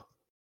Alabama.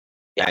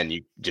 Yeah. And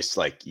you just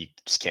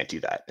can't do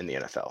that in the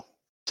NFL.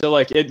 So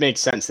like it makes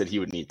sense that he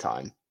would need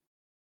time.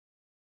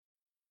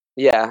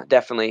 Yeah,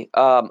 definitely.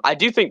 I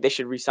do think they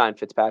should re-sign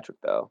Fitzpatrick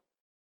though.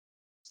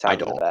 It's I time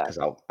to go don't, back.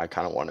 because I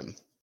kind of want him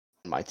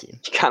on my team.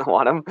 You kind of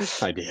want him.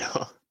 I do.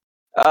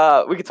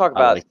 We could talk I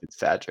about like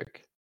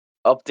Fitzpatrick.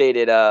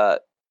 updated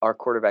our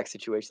quarterback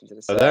situations in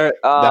a So sec.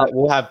 that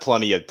we'll have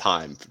plenty of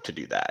time to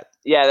do that.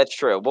 Yeah, that's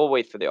true. We'll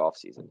wait for the off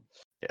season.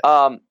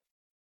 Yeah.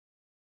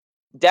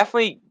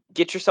 Definitely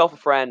get yourself a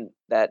friend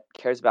that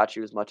cares about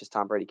you as much as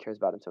Tom Brady cares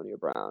about Antonio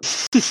Brown.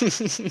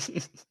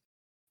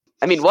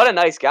 I mean, what a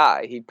nice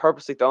guy. He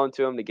purposely throwing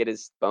to him to get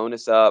his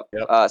bonus up.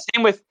 Yep.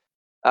 Same with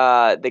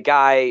the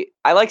guy.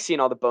 I like seeing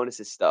all the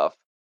bonuses stuff.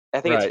 I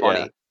think it's Right, yeah.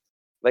 funny.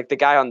 Like the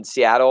guy on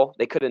Seattle,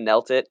 they could have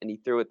knelt it, and he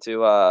threw it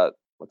to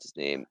what's his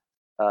name,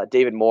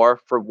 David Moore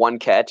for one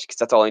catch because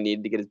that's all he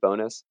needed to get his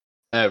bonus.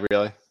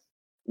 Really?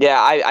 Yeah,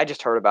 I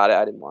just heard about it.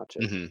 I didn't watch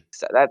it. Hmm.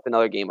 So that's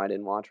another game I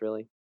didn't watch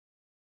really.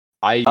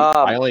 I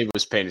Um, only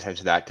was paying attention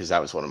to that because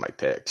that was one of my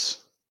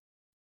picks.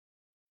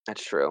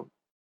 that's true.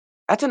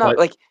 That's another But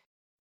like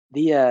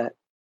the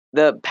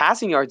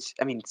passing yards.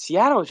 I mean,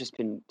 Seattle has just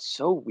been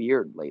so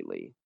weird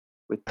lately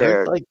with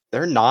their.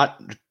 they're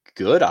not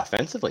good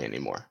offensively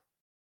anymore.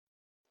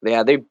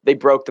 Yeah, they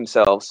broke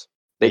themselves.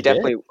 They They did.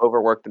 definitely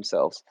overworked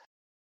themselves.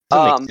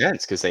 Doesn't make Um,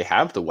 sense because they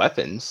have the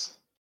weapons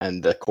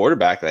and the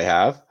quarterback they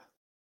have.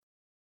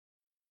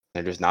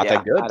 They're just not yeah,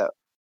 that good.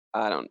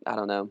 I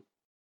don't know.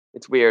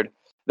 It's weird.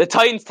 The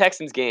Titans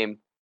Texans game,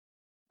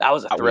 that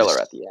was a That thriller was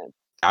at the end.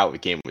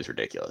 That game was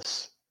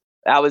ridiculous.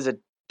 That was a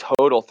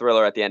total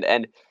thriller at the end.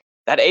 And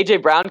that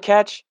AJ Brown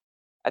catch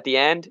at the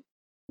end,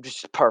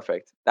 just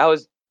perfect. That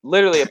was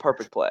literally a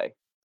perfect play.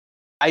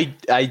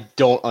 I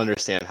don't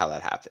understand how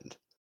that happened.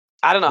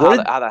 I don't know What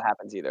did how that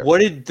happens either.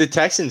 what did the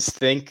Texans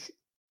think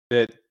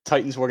that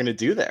Titans were going to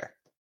do there?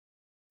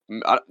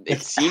 It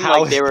Like, seemed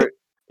like they were.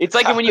 It's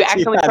like how when you is he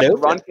accidentally not press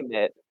open? run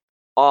commit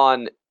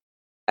on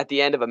at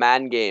the end of a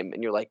Madden game,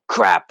 and you're like,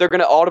 "Crap, they're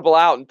gonna audible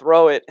out and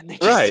throw it," and they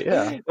just Right,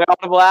 yeah. they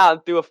audible out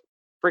and threw a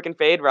freaking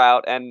fade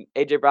route, and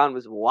AJ Brown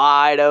was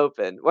wide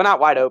open. Well, not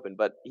wide open,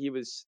 but he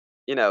was,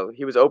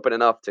 he was open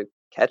enough to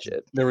catch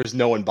it. There was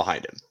no one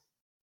behind him.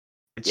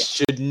 It Yeah,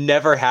 should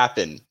never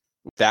happen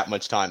with that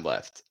much time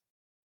left.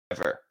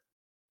 Ever.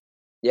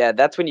 yeah,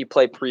 that's when you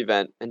play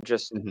prevent and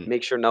just Mhm.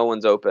 make sure no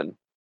one's open.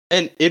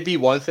 And it'd be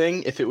one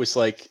thing if it was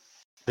like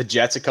the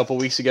Jets a couple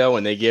weeks ago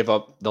when they gave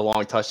up the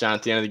long touchdown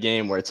at the end of the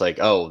game where it's like,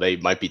 oh, they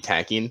might be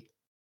tanking.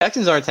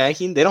 Texans aren't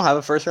tanking. They don't have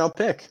a first round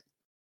pick.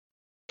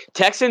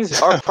 Texans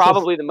are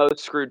probably the most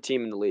screwed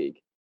team in the league.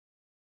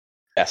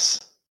 Yes.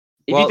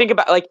 If you Well, think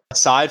about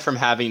aside from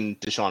having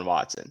Deshaun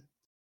Watson.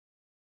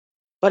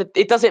 but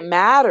it doesn't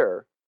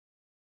matter.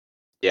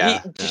 Yeah.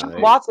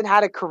 Deshaun Watson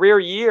had a career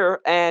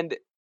year, and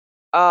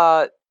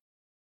uh,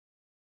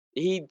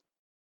 he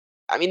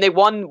I mean, they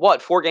won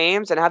what 4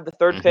 games and had the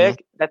 3rd Mhm.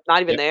 pick. That's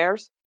not even Yep.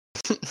 theirs.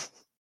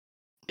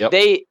 Yep.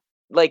 They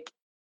like.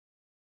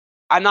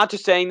 I'm not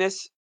just saying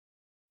this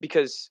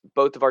because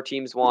both of our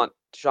teams want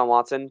Deshaun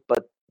Watson,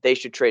 but they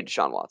should trade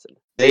Deshaun Watson.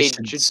 They They should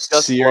should just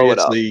blow it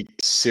up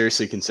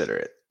seriously consider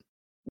it.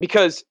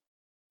 because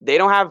they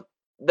don't have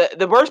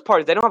the worst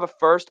part is they don't have a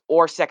first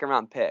or second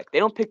round pick. They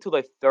don't pick till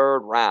the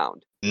 3rd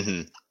round,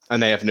 Hmm.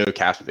 And they have no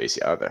cap space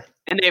either.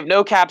 and they have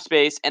no cap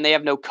space, and they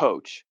have no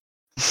coach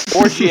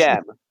or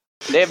GM.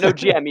 They have no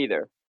GM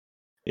either.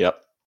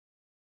 Yep.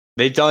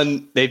 They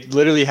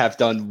literally have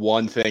done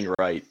one thing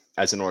right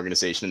as an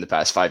organization in the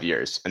past 5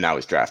 years, and that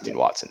was drafting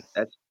Watson.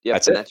 That's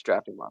it. That's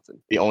drafting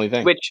Watson. The only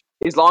thing. Which,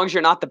 as long as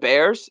you're not the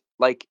Bears,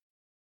 like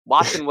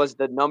Watson was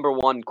the number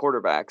 1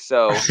 quarterback,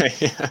 so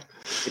Yeah.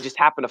 it just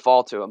happened to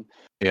fall to him.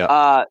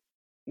 Yeah.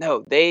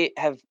 No, they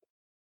have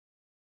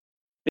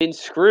been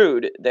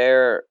screwed.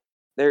 They're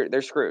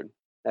screwed.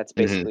 That's Mhm.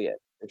 basically it.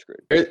 They're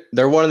screwed.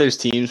 They're one of those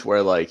teams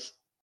where like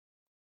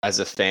as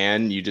a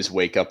fan, you just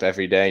wake up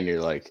every day and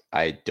you're like,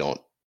 I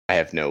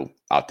have no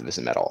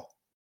optimism at all.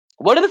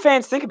 What do the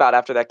fans think about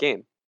after that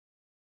game?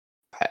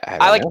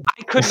 I don't know.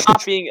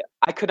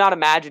 I could not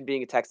imagine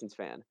being a Texans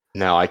fan.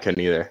 No, I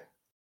couldn't either.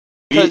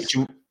 'Cause-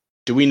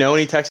 Do we know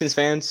any Texans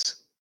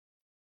fans?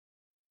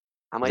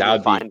 I might need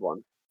to find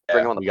one.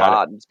 Bring him on the gotta-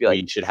 pod and just be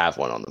like, we should have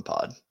one on the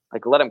pod.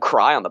 like, let him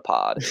cry on the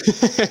pod.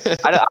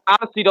 I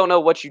honestly don't know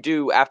what you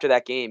do after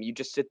that game. You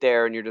just sit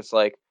there and you're just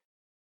like,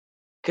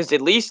 because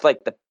at least like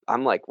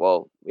I'm like,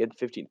 well, we had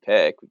the 15th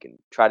pick. We can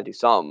try to do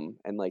something.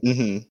 And like,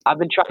 Mhm. I've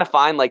been trying to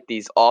find like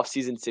these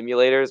off-season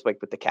simulators, like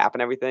with the cap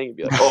and everything, and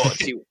be like, oh, let's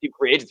see what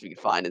free agents we can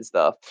find and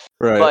stuff.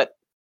 Right. But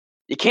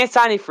you can't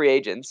sign any free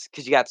agents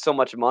because you got so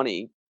much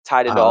money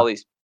tied into all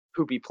these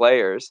poopy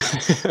players,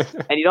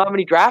 and you don't have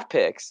any draft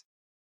picks.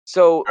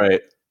 So,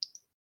 right.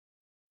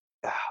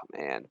 oh,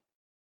 man,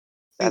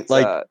 that's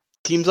like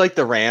teams like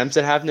the Rams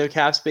that have no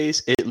cap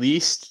space. At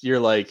least you're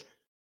like,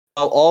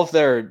 all of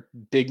their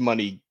big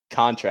money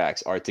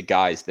contracts are to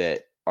guys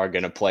that are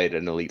going to play at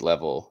an elite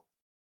level.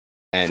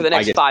 And for the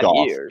next 5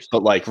 years.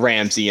 But like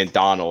Ramsey and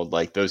Donald,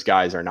 like those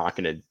guys are not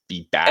going to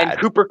be bad. And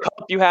Cooper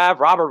Kupp, you have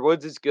Robert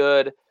Woods is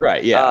good,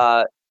 right?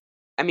 Yeah.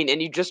 I mean,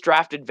 and you just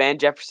drafted Van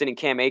Jefferson and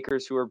Cam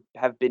Akers, who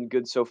have been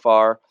good so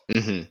far.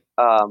 Mm-hmm.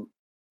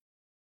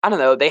 I don't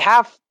know. They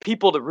have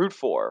people to root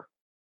for.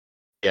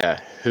 Yeah.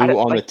 Who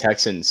on the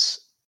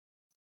Texans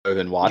other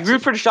than Watson? You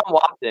root for Deshaun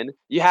Watson.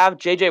 You have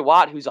J.J.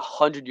 Watt, who's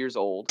 100 years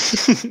old.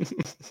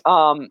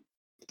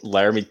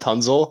 Laramie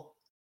Tunzel.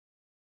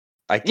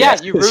 Yeah,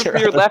 you root for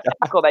your left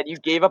tackle that you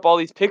gave up all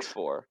these picks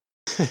for.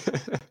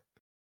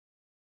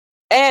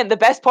 And the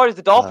best part is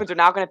the Dolphins are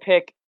now going to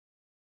pick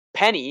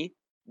Penny,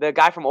 the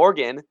guy from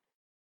Oregon,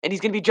 and he's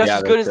going to be just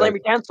as good as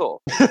Laremy Tunsil.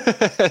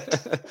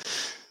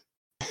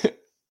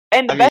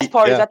 And the best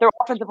part is that their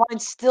offensive line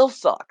still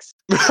sucks.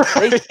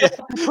 They still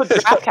have to put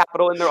draft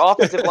capital in their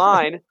offensive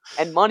line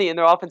and money in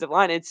their offensive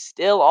line. It's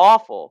still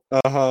awful.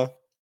 I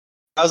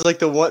was like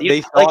the one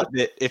they thought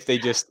that if they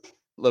just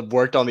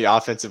worked on the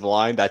offensive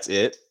line, that's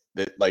it.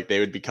 That like they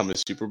would become a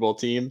Super Bowl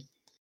team.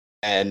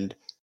 And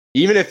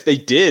even if they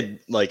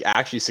did like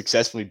actually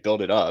successfully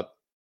build it up,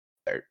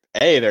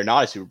 they're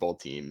not a Super Bowl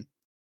team,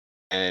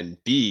 and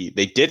B,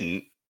 they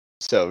didn't.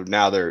 So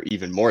now they're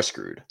even more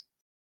screwed.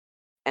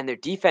 And their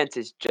defense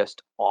is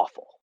just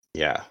awful.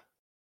 Yeah.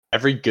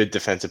 Every good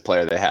defensive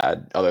player they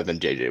had, other than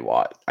J.J.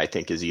 Watt, I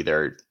think is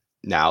either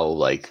now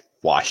like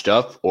washed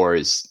up or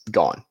is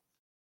gone.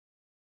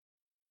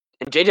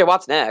 And J.J.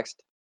 Watt's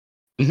next.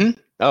 Mm-hmm.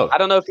 Oh, I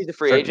don't know if he's a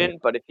free agent,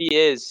 but if he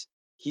is,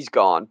 he's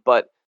gone.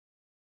 But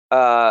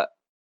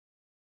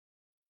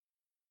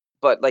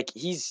like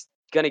he's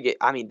gonna get.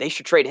 I mean, they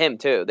should trade him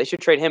too. They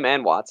should trade him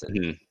and Watson.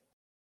 Mm-hmm.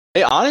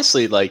 Hey,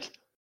 honestly, like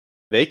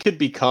they could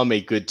become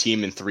a good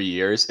team in 3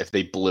 years if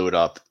they blew it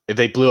up. If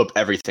they blew up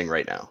everything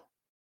right now.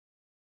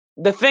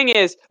 The thing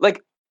is,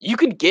 like you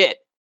can get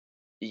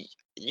the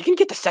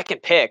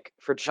second pick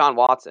for Deshaun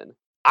Watson.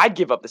 I'd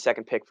give up the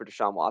second pick for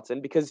Deshaun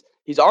Watson because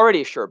he's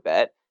already a sure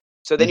bet.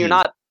 So then you're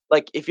not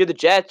like if you're the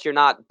Jets, you're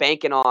not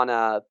banking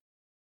on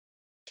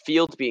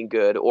Fields being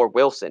good or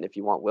Wilson if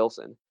you want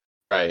Wilson.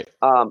 Right.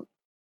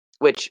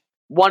 Which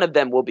one of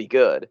them will be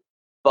good,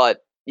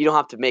 but you don't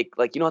have to make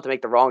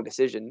the wrong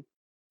decision.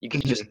 You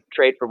can just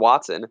trade for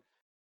Watson.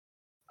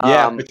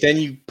 Yeah, but then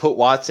you put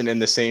Watson in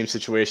the same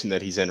situation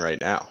that he's in right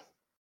now.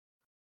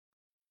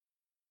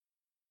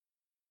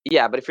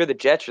 Yeah, but if you're the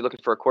Jets, you're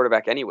looking for a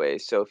quarterback anyway.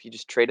 So if you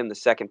just trade him the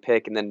second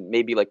pick and then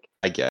maybe like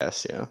I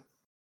guess, yeah.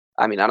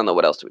 I mean, I don't know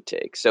what else it would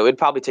take. So it'd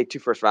probably take 2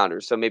 first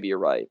rounders. So maybe you're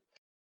right.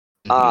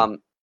 But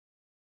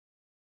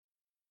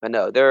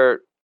no,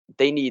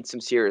 they need some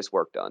serious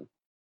work done.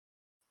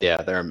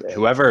 Yeah,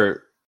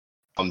 whoever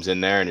comes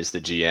in there and is the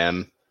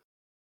GM.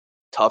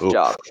 Tough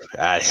job.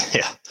 Yeah.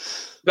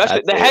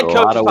 Especially the head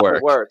coach is probably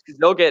worse because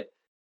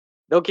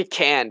they'll get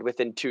canned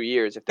within 2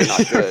 years if they're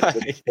not good.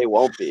 Right. They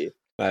won't be.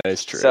 That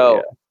is true.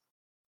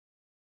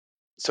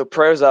 So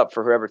prayers up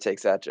for whoever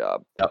takes that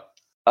job. Yep.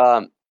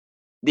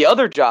 The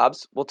other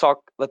jobs we'll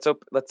talk. Let's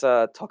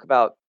talk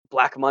about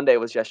Black Monday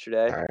was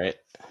yesterday. All right.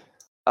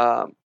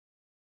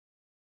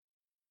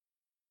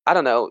 I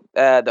don't know.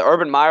 The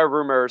Urban Meyer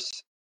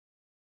rumors.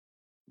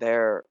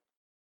 They're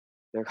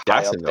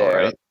high up there.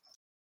 Right?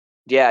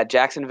 Yeah,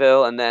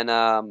 Jacksonville, and then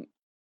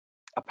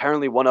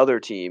apparently one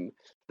other team.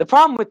 The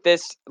problem with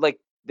this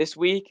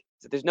week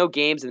is that there's no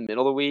games in the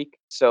middle of the week,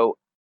 so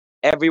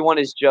everyone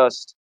is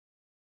just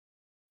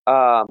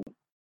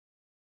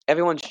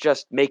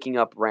making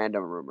up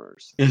random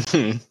rumors.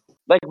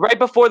 Like right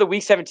before the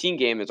Week 17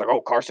 game, it's like,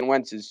 oh, Carson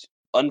Wentz is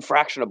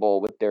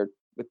unfractionable with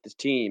this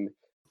team.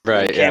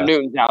 Right. And Cam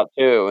Newton's out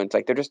too, and it's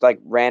like they're just like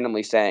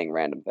randomly saying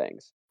random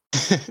things.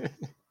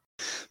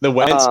 The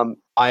Wentz,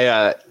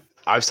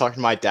 I was talking to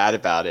my dad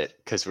about it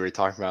because we were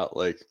talking about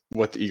like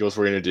what the Eagles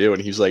were going to do,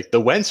 and he was like, the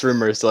Wentz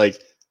rumors,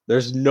 like,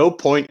 there's no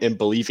point in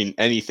believing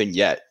anything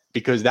yet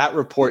because that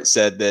report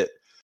said that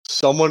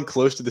someone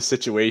close to the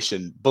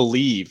situation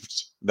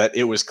believed that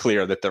it was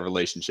clear that the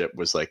relationship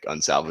was like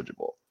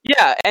unsalvageable.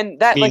 Yeah, and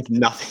that means like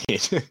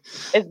nothing.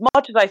 As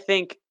much as I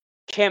think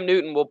Cam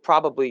Newton will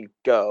probably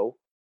go,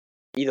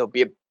 either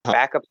be a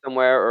backup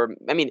somewhere, or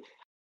I mean,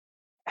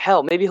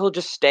 hell, maybe he'll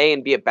just stay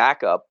and be a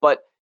backup. But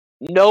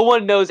no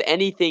one knows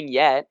anything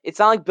yet. It's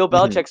not like Bill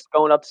Belichick's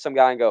going up to some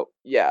guy and go,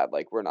 "Yeah,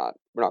 like we're not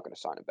going to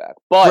sign him back."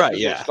 But Right,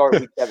 he's going to yeah. start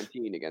Week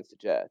 17 against the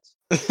Jets.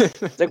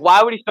 It's like,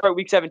 why would he start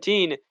Week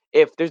 17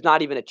 if there's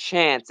not even a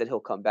chance that he'll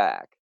come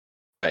back?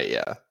 Right,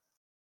 yeah.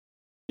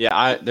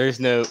 Yeah,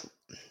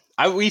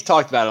 we've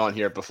talked about it on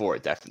here before,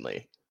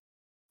 definitely.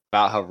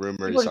 About how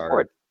rumors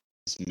are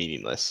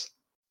meaningless.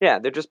 Yeah,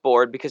 they're just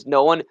bored because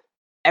no one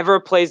ever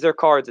plays their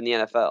cards in the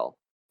NFL.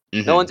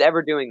 No one's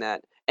ever doing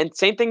that. And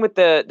same thing with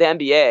the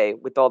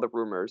NBA with all the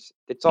rumors.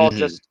 It's all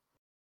just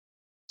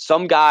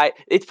some guy.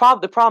 The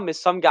problem is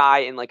some guy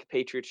in like a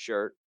Patriots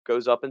shirt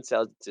goes up and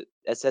says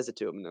it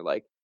to him, and they're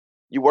like,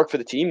 "You work for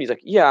the team?" And he's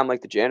like, "Yeah, I'm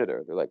like the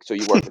janitor." They're like, "So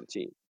you work for the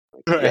team?"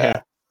 Like,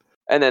 yeah.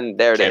 And then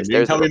there it is.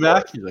 There's tell me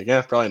back. He's like,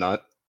 "Yeah, probably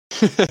not."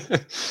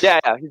 Yeah.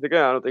 He's like,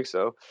 "Yeah, I don't think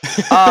so."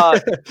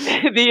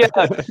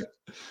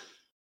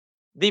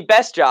 The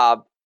best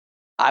job,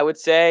 I would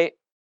say,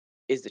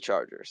 is the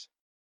Chargers.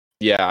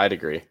 Yeah, I'd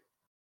agree.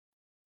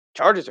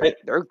 Chargers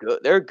they're good.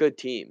 They're a good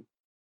team.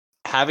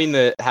 Having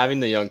the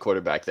young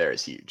quarterback there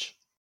is huge.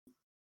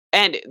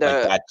 And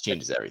that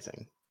changes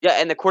everything. Yeah,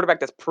 and the quarterback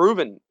that's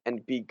proven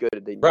and be good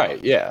at the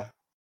right, yeah.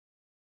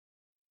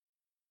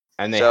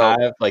 And they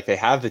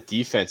have the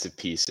defensive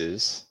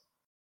pieces.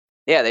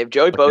 Yeah, they have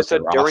Joey Bosa,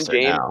 Derwin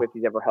James, if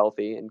he's ever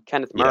healthy, and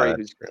Kenneth Murray,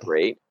 who's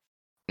great.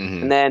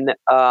 And then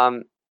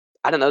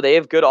I don't know, they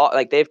have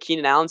they have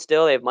Keenan Allen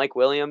still, they have Mike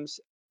Williams.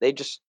 They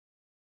just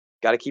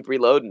got to keep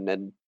reloading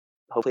and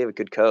hopefully have a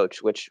good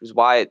coach, which is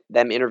why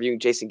them interviewing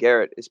Jason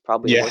Garrett is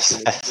probably When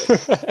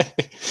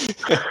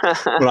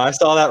I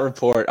saw that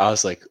report, I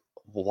was like,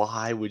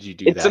 why would you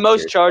do that? It's the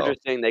most Chargers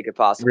thing they could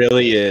possibly do.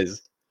 Really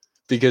is.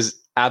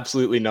 Because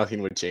absolutely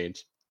nothing would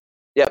change.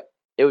 Yep.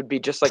 It would be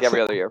just like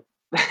every other year.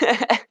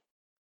 Man,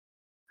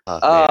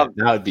 that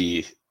would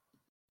be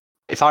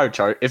if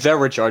there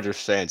were Chargers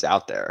fans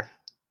out there,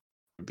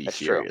 I'd be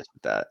furious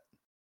with that.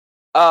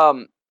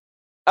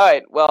 All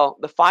right, well,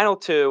 the final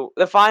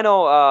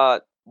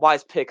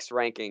Wise Picks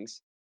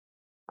rankings.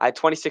 I had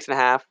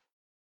 26.5.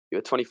 You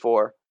had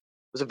 24. It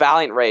was a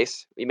valiant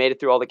race. We made it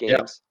through all the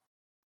games.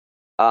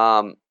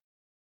 Yep.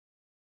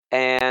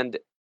 And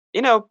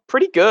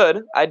pretty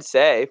good, I'd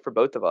say, for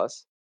both of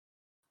us.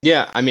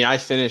 Yeah, I mean, I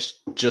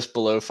finished just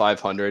below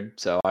 500,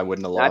 so I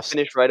wouldn't have lost. I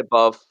finished right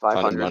above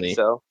 500,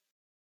 so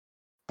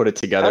put it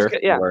together.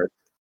 We're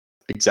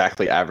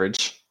exactly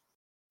average.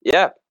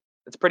 Yeah,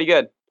 it's pretty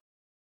good.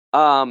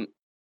 The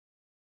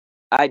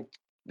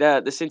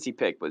Cincy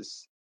pick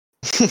was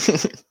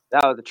that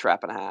was a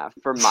trap and a half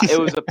for my. It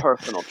was a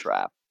personal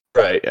trap.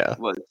 Right. Yeah.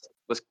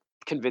 Was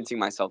convincing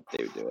myself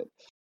they would do it,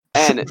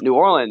 and New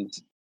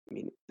Orleans. I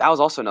mean, that was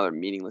also another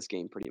meaningless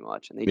game, pretty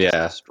much, and they just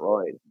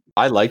destroyed.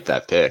 I like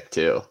that pick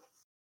too.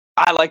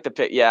 I like the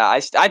pick. Yeah,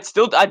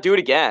 I'd do it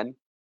again.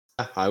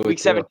 I would. Week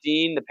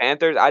 17, the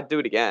Panthers. I'd do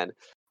it again,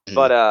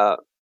 but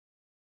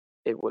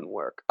it wouldn't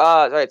work.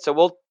 All right, so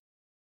we'll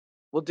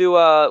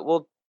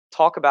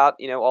talk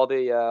about all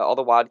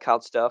the wild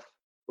card stuff.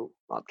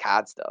 Wild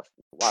card stuff.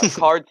 Wild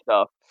card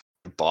stuff.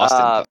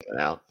 Boston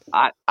out.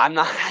 I'm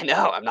not. I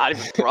know. I'm not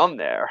even from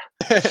there.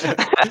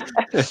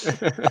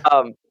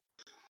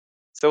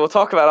 So we'll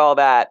talk about all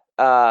that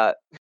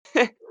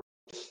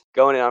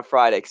going in on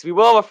Friday, because we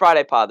will have a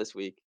Friday pod this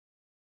week.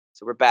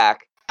 So we're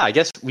back. I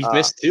guess we've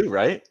missed two,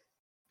 right?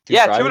 Two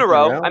in a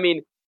row. I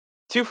mean,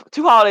 two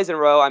holidays in a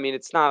row. I mean,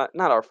 it's not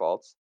our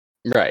fault.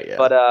 Right. Yeah.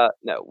 But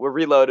no, we're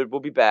reloaded.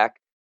 We'll be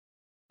back.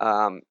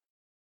 But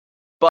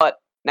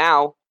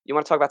now you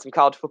want to talk about some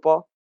college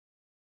football?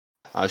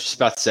 I was just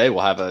about to say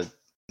we'll have a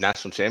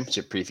national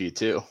championship preview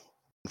too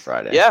on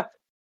Friday. Yeah.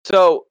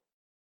 So,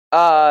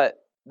 the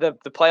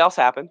playoffs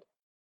happened,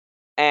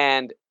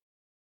 and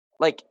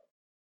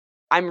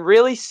I'm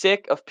really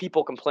sick of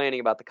people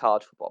complaining about the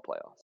college football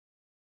playoffs.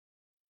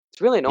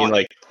 It's really annoying. You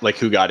mean like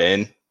who got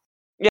in?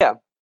 Yeah.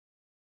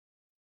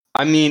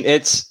 I mean,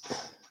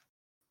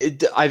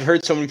 I've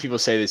heard so many people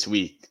say this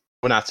week.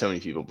 Well, not so many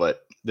people,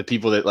 but the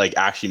people that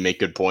actually make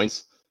good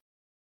points.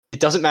 It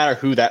doesn't matter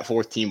who that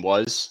fourth team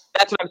was.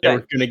 That's what I'm saying.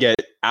 They're going to get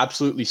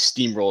absolutely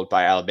steamrolled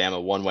by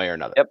Alabama one way or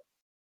another. Yep.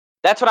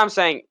 That's what I'm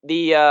saying.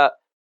 The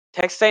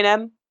Texas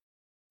A&M,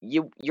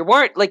 you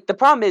weren't the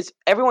problem is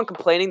everyone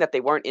complaining that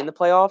they weren't in the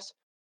playoffs.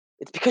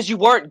 It's because you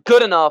weren't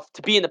good enough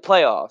to be in the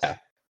playoffs. Yeah.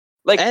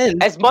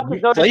 And as much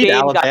as Notre Dame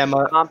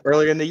Alabama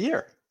earlier in the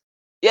year.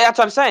 Yeah, that's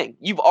what I'm saying.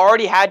 You've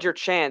already had your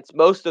chance,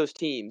 most of those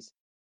teams,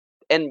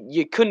 and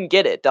you couldn't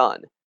get it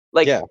done.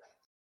 Yeah.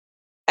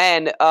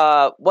 And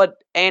what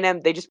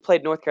A&M, they just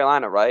played North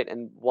Carolina, right,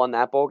 and won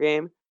that bowl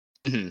game.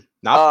 Mm-hmm.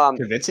 Not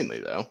convincingly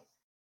though.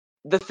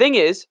 The thing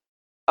is,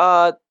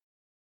 Notre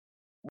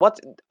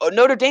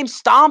Dame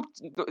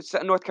stomped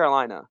North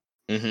Carolina.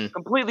 Mm-hmm.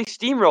 Completely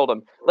steamrolled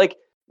them.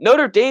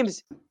 Notre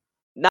Dame's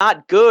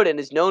not good and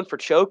is known for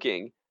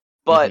choking,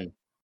 but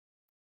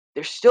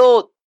they're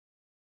still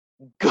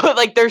good.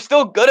 They're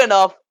still good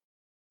enough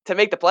to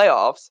make the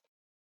playoffs.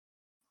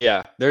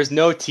 Yeah, there's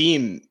no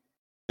team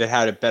that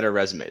had a better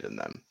resume than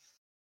them.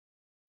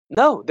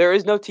 No, there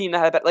is no team that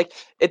had that. Like,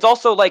 it's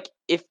also like,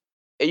 if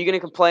are you going to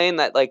complain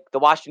that like the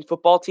Washington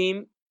football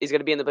team is going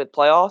to be in the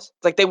playoffs?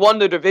 It's like they won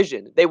the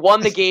division. They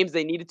won the games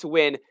they needed to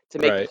win to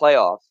make the Right.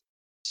 playoffs.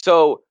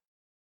 So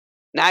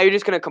now you're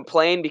just going to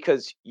complain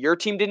because your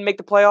team didn't make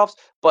the playoffs,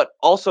 but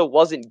also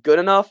wasn't good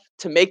enough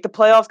to make the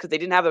playoffs because they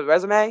didn't have a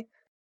resume.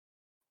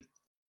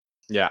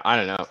 Yeah, I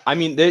don't know. I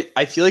mean,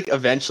 I feel like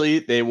eventually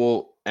they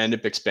will end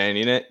up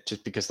expanding it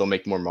just because they'll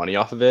make more money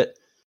off of it.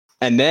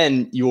 And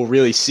then you will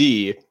really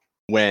see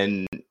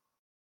when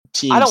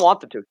teams. I don't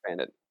want them to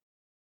expand it.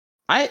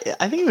 I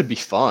think it would be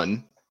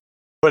fun,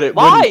 but it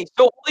Why? wouldn't.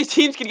 So all these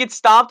teams can get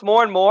stomped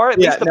more and more. At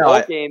least the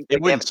bowl games.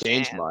 It wouldn't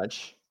change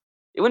much.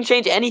 It wouldn't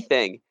change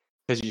anything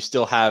because you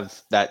still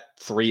have that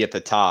 3 at the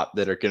top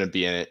that are going to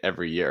be in it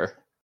every year.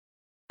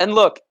 And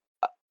look,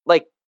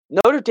 like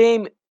Notre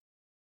Dame,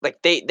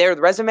 like their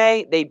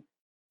resume,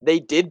 they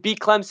did beat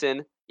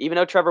Clemson, even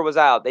though Trevor was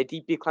out. They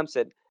did beat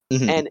Clemson,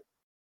 and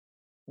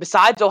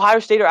besides Ohio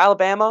State or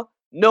Alabama,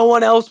 no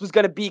one else was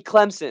going to beat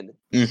Clemson.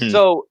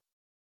 So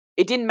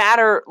it didn't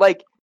matter.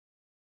 Like,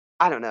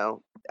 I don't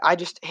know. I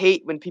just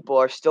hate when people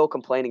are still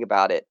complaining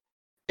about it.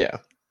 Yeah.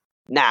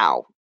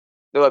 Now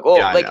they're like, oh,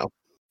 yeah,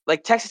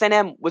 like Texas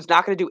A&M was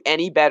not going to do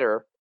any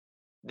better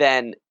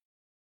than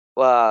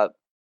Notre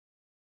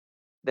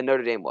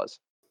Dame was.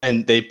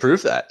 And they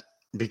proved that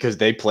because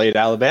they played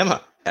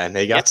Alabama and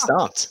they got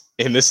stomped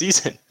in the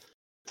season.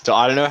 So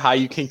I don't know how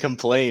you can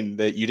complain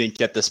that you didn't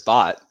get the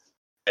spot.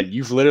 And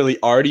you've literally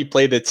already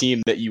played the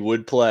team that you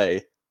would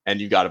play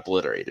and you got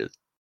obliterated.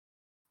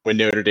 When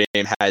Notre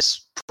Dame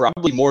has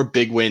probably more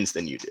big wins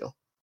than you do.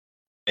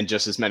 And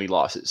just as many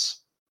losses.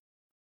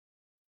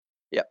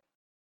 Yep.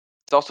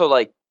 It's also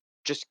like,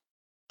 just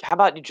how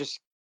about you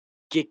just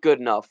get good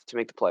enough to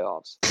make the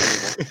playoffs?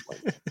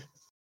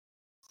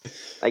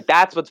 Like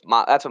that's what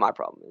my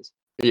problem is.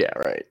 Yeah,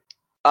 right.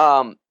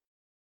 All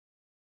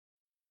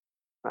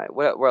right,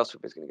 where else are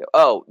we going to go?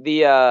 Oh,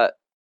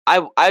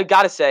 I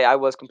gotta say I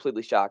was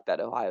completely shocked that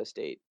Ohio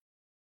State.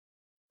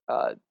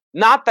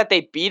 Not that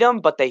they beat them,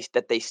 but they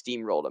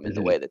steamrolled them in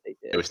the way that they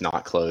did. It was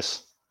not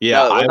close. Yeah,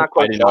 no, it was not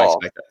close I did at not all.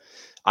 expect that.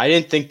 I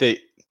didn't think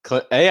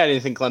I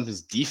didn't think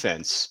Clemson's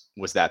defense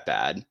was that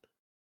bad,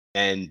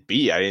 and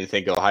B, I didn't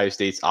think Ohio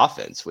State's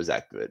offense was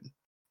that good.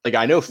 Like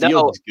I know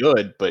Fields is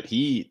good, but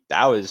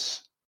that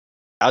was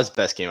the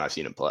best game I've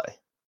seen him play.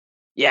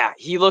 Yeah,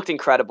 he looked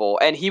incredible,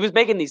 and he was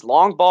making these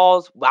long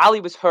balls while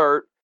he was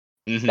hurt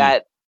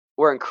that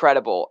were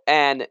incredible.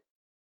 And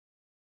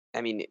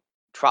I mean,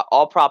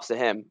 all props to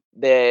him.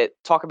 They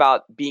talk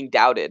about being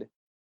doubted.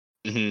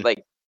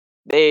 Like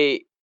that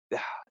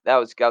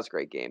was a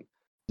great game.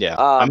 Yeah,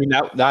 I mean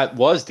that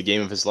was the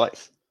game of his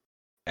life,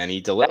 and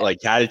he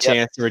had a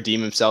chance to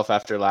redeem himself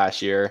after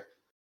last year.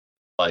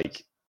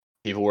 Like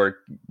people were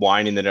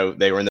whining that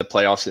they were in the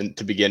playoffs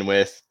to begin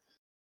with,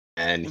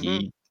 and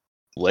he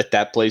lit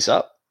that place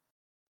up.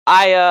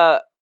 I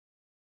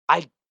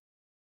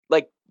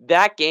like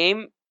that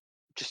game.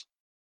 Just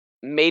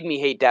made me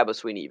hate Dabo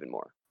Swinney even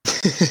more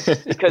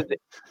because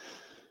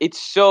it's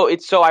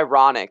so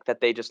ironic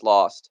that they just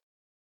lost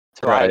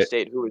to Ohio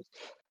State,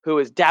 who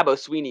is Dabo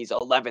Swinney's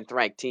 11th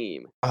ranked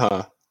team.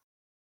 I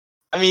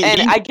mean,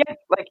 and I get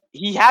like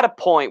he had a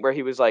point where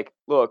he was like,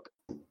 "Look,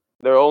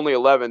 they're only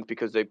 11th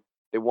because they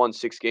won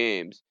 6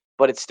 games,"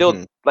 but it's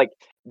still like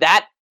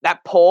that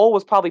poll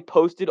was probably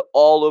posted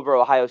all over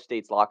Ohio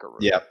State's locker room.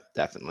 Yeah,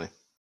 definitely.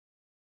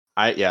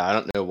 I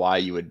don't know why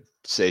you would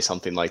say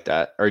something like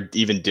that or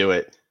even do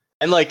it.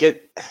 And like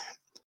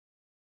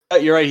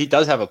you're right, he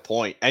does have a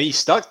point, and he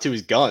stuck to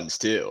his guns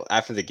too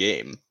after the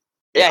game.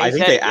 Yeah, I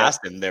think they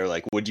asked him. They were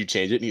like, "Would you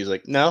change it?" And he was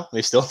like, "No,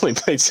 they still only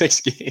played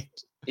 6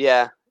 games."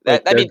 Yeah,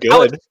 good.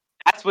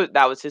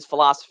 That was his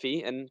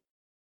philosophy, and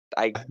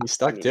he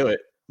stuck to it.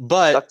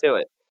 But stuck to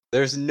it.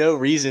 There's no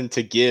reason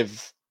to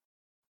give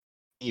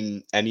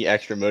him any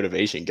extra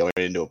motivation going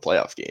into a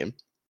playoff game.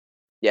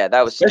 Yeah,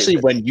 that was especially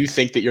stupid. when you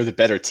think that you're the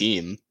better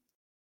team.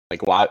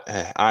 Like, why?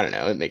 I don't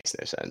know. It makes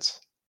no sense.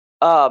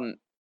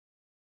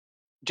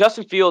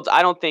 Justin Fields,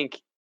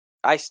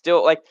 I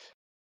still like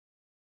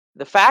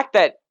the fact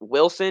that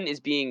Wilson is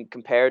being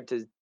compared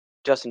to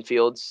Justin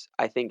Fields,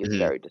 I think is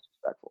very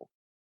disrespectful.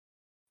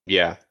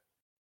 Yeah,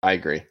 I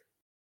agree.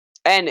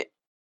 And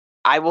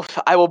I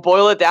will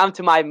boil it down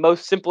to my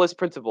most simplest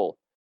principle.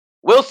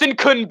 Wilson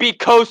couldn't beat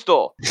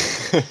Coastal.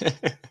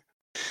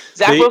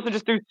 Zach Wilson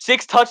just threw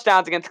 6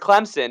 touchdowns against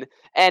Clemson,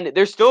 and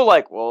they're still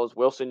like, well, is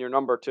Wilson your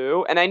number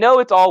 2? And I know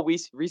it's all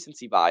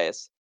recency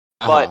bias,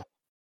 but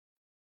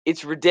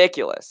it's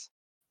ridiculous.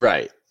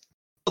 Right.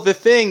 Well, the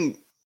thing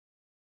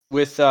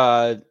with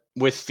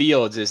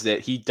Fields is that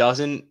he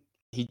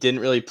didn't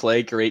really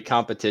play great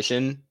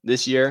competition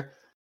this year,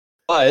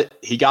 but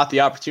he got the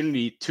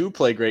opportunity to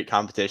play great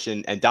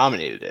competition and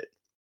dominated it.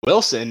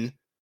 Wilson,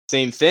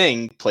 same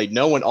thing, played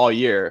no one all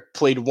year,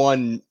 played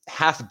one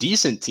half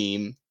decent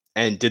team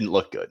and didn't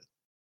look good.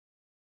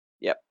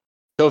 Yep.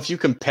 So if you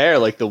compare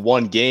like the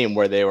one game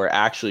where they were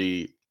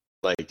actually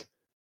like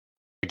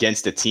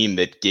against a team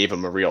that gave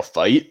him a real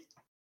fight,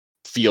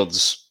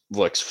 Fields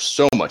looks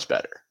so much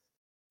better.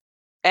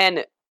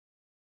 And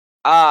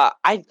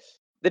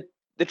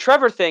the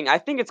Trevor thing, I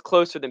think it's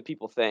closer than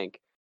people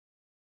think.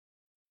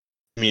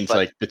 I mean, But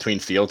like between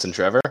Fields and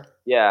Trevor.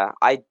 yeah,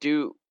 I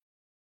do.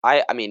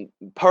 I mean,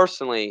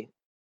 personally,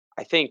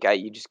 I think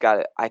you just got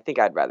to. I think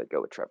I'd rather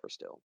go with Trevor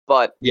still,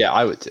 but Yeah,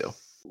 I would too.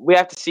 we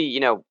have to see,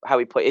 how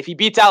he play. If he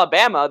beats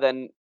Alabama,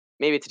 then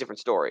maybe it's a different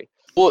story.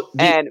 Well,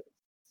 And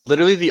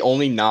literally the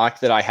only knock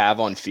that I have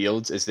on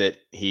Fields is that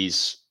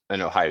he's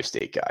an Ohio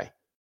State guy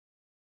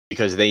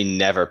because they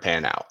never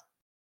pan out.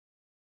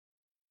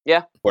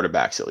 Yeah.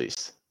 Quarterbacks, at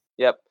least.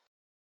 Yep.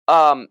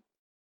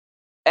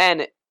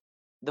 And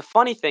the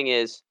funny thing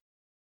is,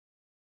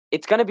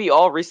 it's going to be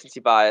all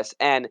recency bias.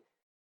 And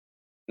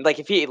like,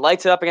 if he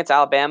lights it up against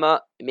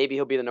Alabama, maybe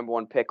he'll be the number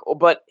one pick.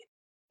 But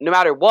no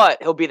matter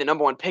what, he'll be the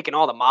number one pick in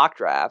all the mock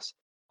drafts.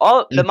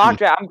 All the mock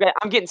draft.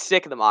 I'm getting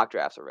sick of the mock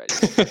drafts already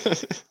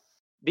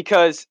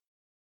because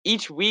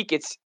each week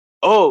it's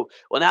now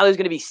there's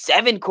going to be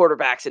 7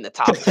 quarterbacks in the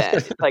top 10.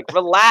 It's like,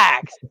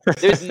 relax.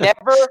 There's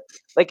never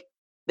like.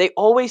 They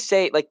always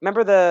say, like,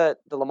 remember the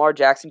Lamar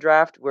Jackson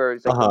draft where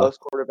it's like the most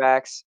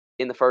quarterbacks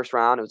in the first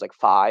round? It was like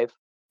 5.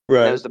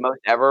 Right. That was the most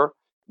ever.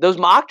 Those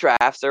mock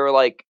drafts,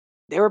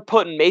 they were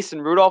putting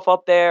Mason Rudolph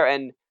up there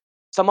and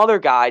some other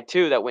guy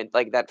too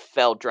that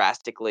fell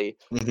drastically.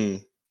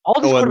 Mm-hmm.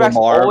 All these quarterbacks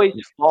Lamar, always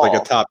fall. like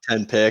a top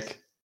 10 pick.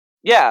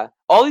 Yeah,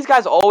 all these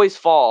guys always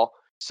fall.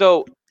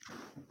 So,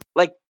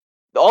 like,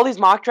 all these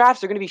mock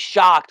drafts are going to be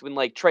shocked when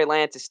like Trey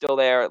Lance is still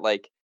there at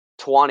like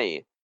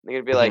 20. They're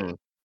going to be like,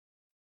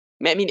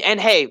 I mean, and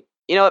hey,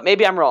 you know what?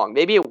 Maybe I'm wrong.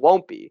 Maybe it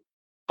won't be.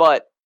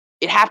 But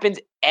it happens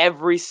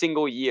every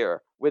single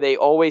year where they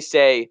always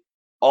say,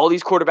 all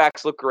these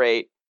quarterbacks look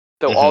great.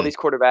 So all these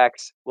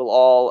quarterbacks will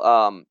all,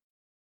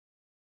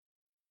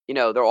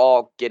 they'll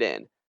all get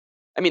in.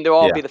 I mean, they'll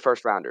all be the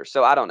first rounders.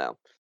 So I don't know.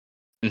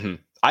 Mm-hmm.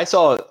 I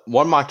saw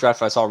one mock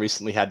draft I saw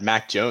recently had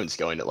Mac Jones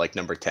going at like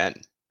number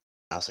 10.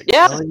 I was like,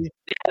 really?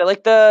 Yeah,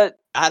 like high?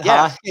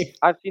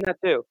 I've seen that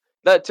too.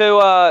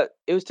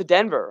 It was to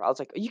Denver. I was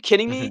like, are you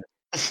kidding me?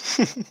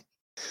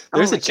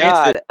 There's a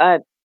chance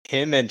that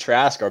him and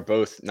Trask are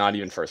both not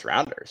even first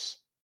rounders.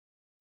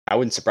 That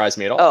wouldn't surprise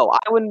me at all. Oh,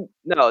 I wouldn't.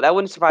 No, that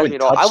wouldn't surprise me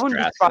at all. I wouldn't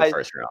be surprised. In the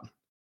first round.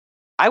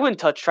 I wouldn't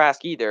touch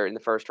Trask either in the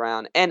first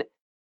round. And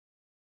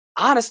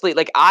honestly,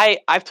 like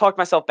I've talked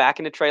myself back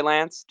into Trey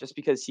Lance just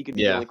because he could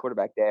be the only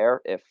quarterback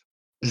there when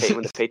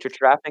the Patriots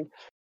drafting.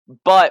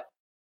 But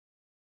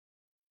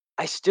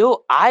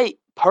I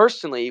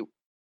personally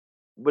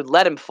would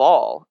let him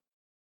fall.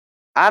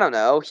 I don't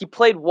know. He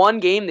played one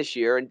game this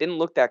year and didn't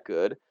look that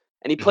good.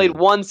 And he played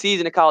one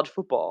season of college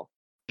football.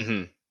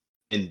 Mm-hmm.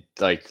 In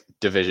like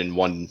Division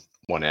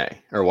 1A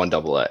or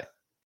 1AA.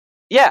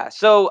 Yeah,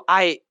 so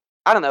I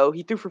don't know.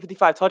 He threw for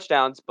 55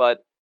 touchdowns,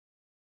 but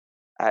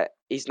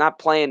he's not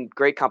playing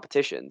great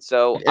competition.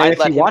 So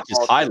if you watch his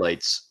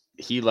highlights,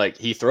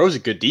 he throws a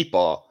good deep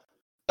ball,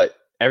 but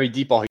every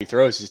deep ball he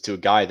throws is to a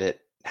guy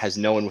that has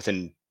no one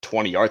within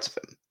 20 yards of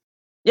him.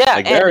 Yeah,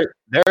 like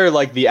they're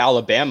like the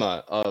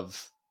Alabama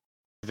of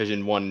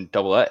Division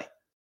 1AA.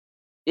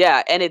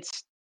 Yeah, and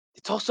it's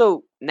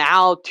also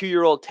now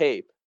 2-year-old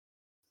tape.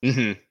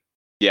 Mm-hmm.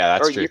 Yeah,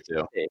 that's true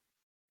too.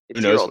 It's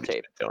 2-year-old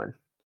tape. Doing.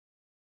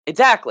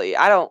 Exactly.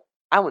 I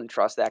wouldn't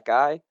trust that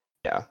guy.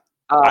 Yeah.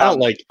 I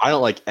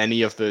don't like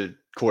any of the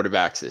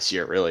quarterbacks this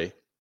year, really,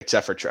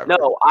 except for Trevor.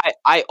 No,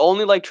 I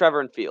only like Trevor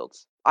and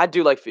Fields. I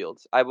do like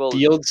Fields. I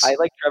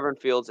like Trevor and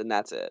Fields, and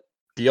that's it.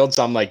 Fields,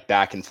 I'm like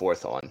back and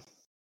forth on.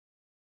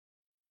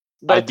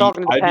 But it's all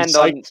going to depend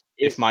on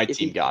if my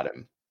team got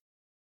him.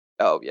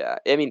 Oh yeah,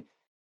 I mean,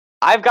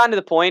 I've gotten to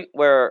the point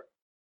where,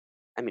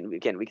 I mean,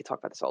 again, we could talk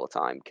about this all the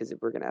time because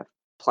we're going to have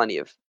plenty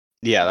of.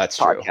 Yeah, that's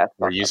true.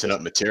 We're using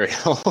up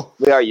material.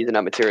 We are using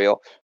up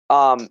material.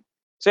 So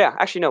yeah,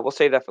 actually no, we'll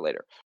save that for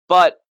later.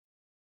 But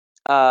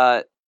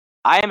I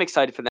am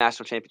excited for the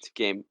national championship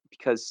game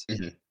because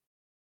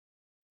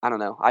I don't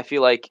know. I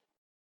feel like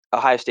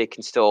Ohio State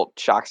can still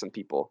shock some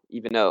people,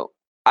 even though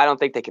I don't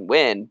think they can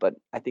win, but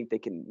I think they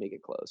can make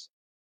it close.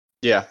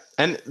 Yeah,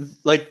 and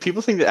like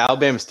people think that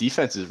Alabama's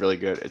defense is really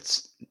good.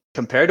 It's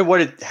compared to what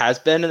it has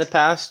been in the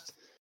past.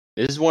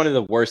 This is one of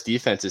the worst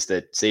defenses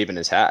that Saban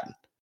has had.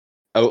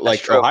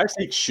 Like Ohio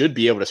State should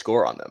be able to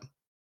score on them.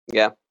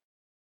 Yeah.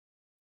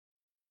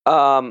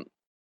 All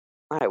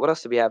right. What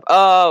else do we have?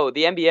 Oh,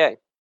 the NBA.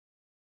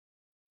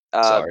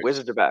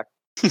 Wizards are back.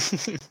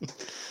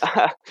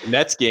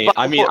 Nets game.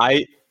 I mean,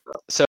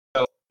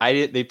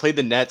 they played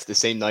the Nets the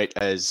same night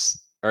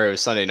it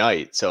was Sunday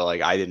night, so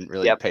like I didn't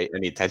really pay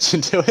any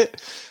attention to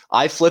it.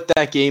 I flipped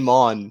that game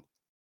on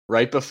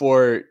right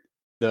before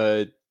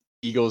the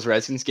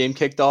Eagles-Redskins game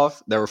kicked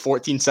off. There were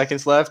 14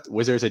 seconds left.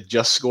 Wizards had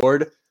just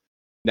scored.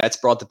 Nets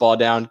brought the ball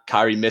down.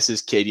 Kyrie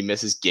misses. KD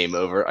misses. Game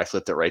over. I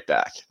flipped it right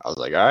back. I was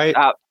like, all right.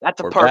 That's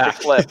a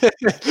perfect flip.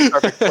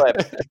 Perfect flip.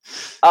 It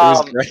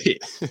was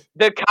great.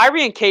 The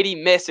Kyrie and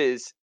KD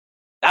misses,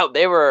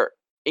 they were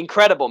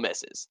incredible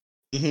misses.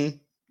 Mm-hmm.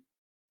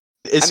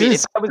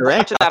 If I was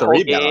watching that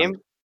whole game,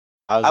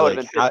 I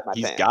was like,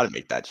 he's got to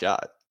make that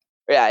shot.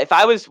 Yeah, if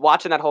I was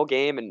watching that whole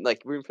game and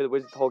like rooting for the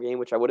Wizards the whole game,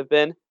 which I would have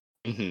been,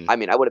 Hmm. I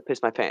mean, I would have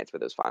pissed my pants for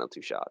those final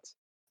 2 shots.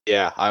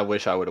 Yeah, I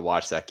wish I would have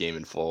watched that game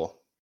in full.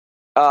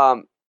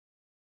 Um,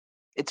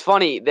 it's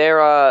funny.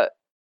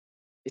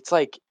 It's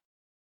like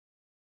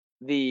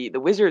the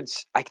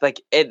Wizards.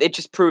 It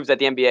just proves that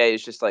the NBA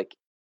is just like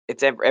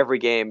it's every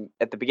game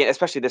at the beginning,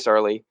 especially this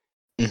early.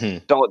 Hmm.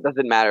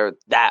 Doesn't matter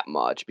that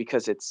much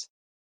because it's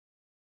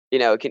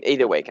it can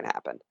either way it can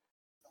happen.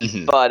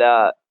 Hmm. But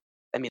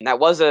I mean that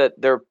was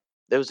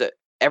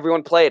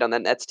everyone played on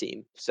that Nets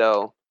team,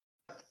 so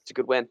it's a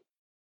good win.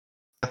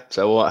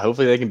 So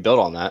hopefully they can build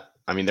on that.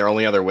 I mean, their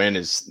only other win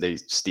is they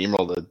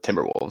steamrolled the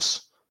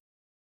Timberwolves.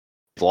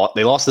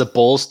 They lost to the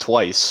Bulls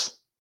twice.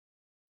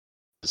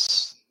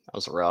 That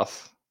was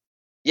rough.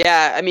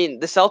 Yeah, I mean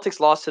the Celtics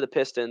lost to the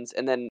Pistons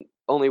and then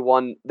they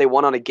won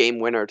on a game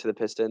winner to the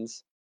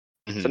Pistons.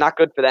 So Hmm. not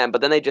good for them.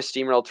 But then they just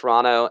steamrolled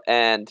Toronto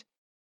and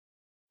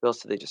who else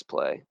did they just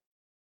play?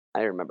 I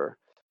don't remember.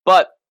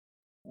 But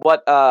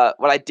what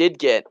I did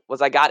get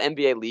was I got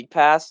NBA League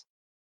Pass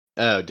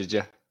Oh, did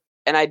you?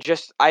 and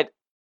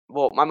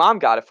my mom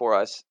got it for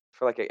us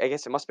for like I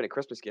guess it must have been a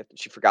Christmas gift and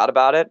she forgot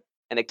about it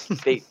and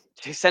they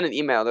sent an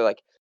email. They're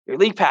like, your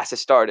League Pass has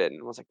started,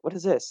 and I was like, what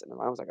is this? And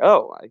I was like,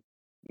 oh, I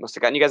must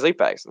have gotten you guys League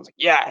Pass. And I was like,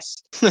 yes.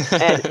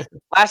 And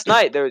last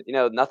night there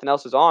nothing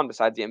else was on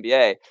besides the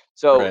NBA,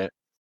 so Right.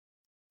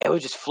 it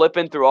was just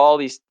flipping through all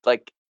these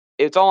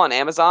it's all on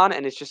Amazon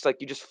and it's just like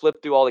you just flip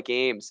through all the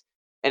games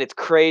and it's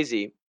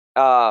crazy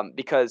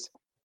because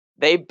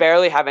they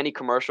barely have any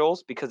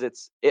commercials because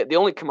the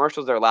only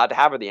commercials they're allowed to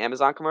have are the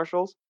Amazon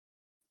commercials.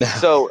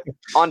 So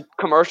on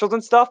commercials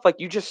and stuff, like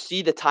you just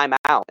see the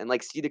timeout and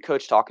like see the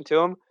coach talking to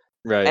him.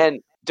 Right. And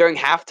during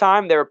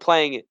halftime, they were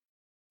playing.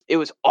 It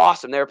was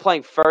awesome. They were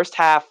playing first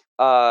half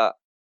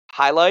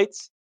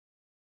highlights,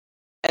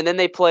 and then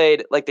they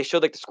played like they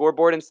showed like the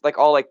scoreboard and like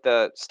all like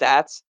the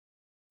stats,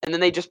 and then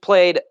they just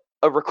played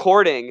a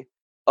recording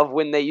of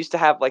when they used to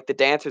have like the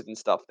dancers and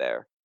stuff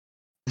there.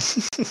 So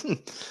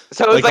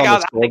it was like on I the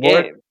was at the scoreboard?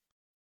 game.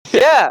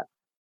 Yeah.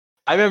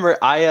 I remember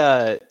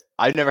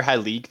I've never had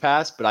League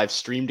Pass, but I've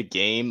streamed a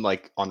game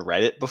like on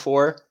Reddit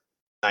before.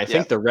 I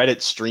think the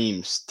Reddit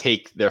streams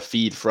take their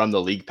feed from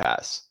the League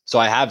Pass. So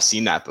I have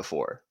seen that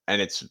before,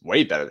 and it's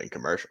way better than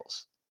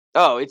commercials.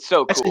 Oh, it's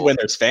so Especially cool. when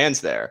there's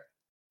fans there.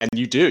 And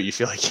you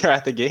feel like you're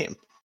at the game.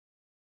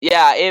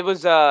 Yeah, it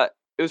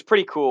was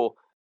pretty cool.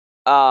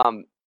 I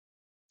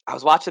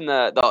was watching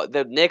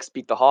the Knicks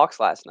beat the Hawks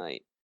last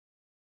night.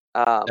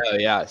 Oh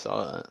yeah, I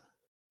saw that.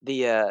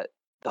 The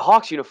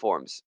Hawks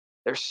uniforms,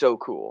 they're so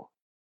cool.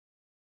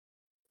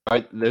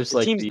 Right, there's The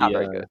like team's not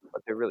very good,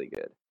 but they're really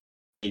good.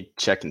 you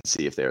check and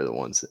see if they're the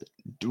ones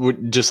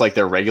that just like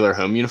their regular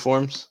home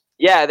uniforms.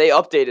 Yeah, they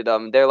updated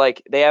them.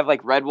 They have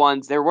like red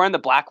ones. They were wearing the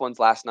black ones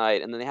last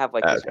night, and then they have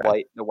like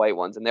Okay. the white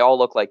ones, and they all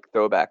look like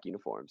throwback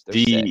uniforms.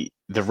 They're sick.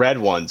 The red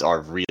ones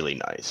are really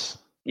nice.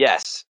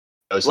 Yes.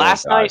 Those are the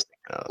ones that I was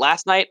thinking of.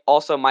 Last night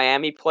also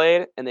Miami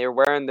played, and they were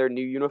wearing their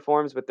new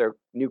uniforms with their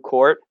new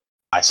court.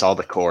 I saw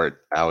the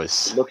court.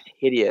 It looks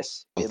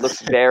hideous. It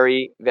looks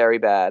very, very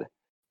bad.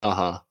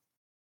 Uh-huh.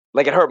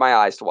 Like it hurt my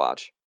eyes to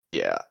watch.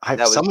 Yeah.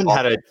 was Someone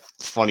had a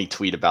funny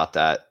tweet about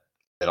that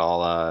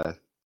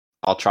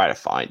I'll try to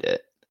find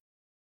it.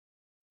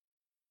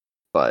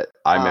 But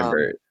I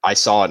remember I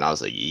saw it and I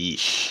was like,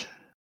 yeesh.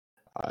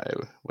 I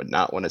would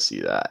not want to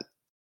see that.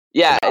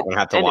 Yeah, I'm gonna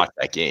have to watch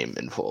that game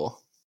in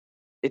full.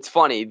 It's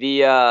funny.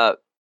 The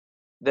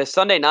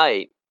Sunday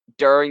night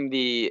during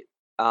the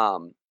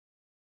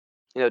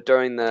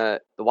during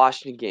the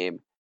Washington game,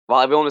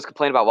 while everyone was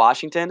complaining about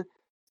Washington,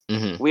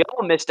 we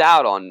all missed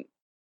out on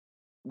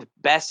the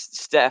best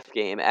Steph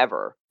game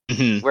ever,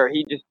 where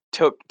he just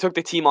took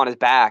the team on his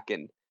back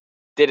and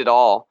did it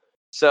all.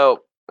 So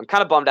I'm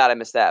kind of bummed out I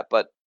missed that,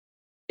 but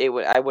I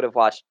would have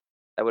watched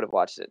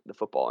the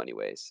football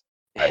anyways.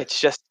 Right.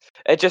 It's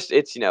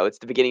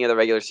the beginning of the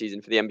regular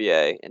season for the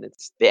NBA and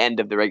it's the end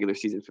of the regular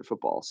season for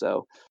football.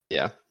 So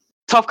yeah,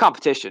 tough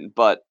competition,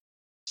 but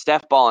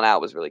Steph balling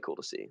out was really cool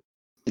to see.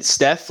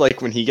 Steph,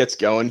 like when he gets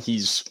going,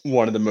 he's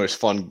one of the most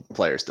fun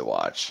players to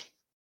watch.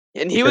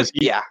 And he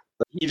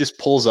just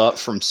pulls up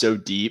from so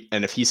deep,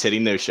 and if he's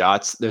hitting those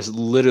shots, there's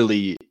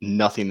literally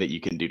nothing that you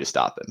can do to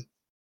stop him.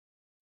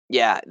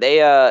 Yeah,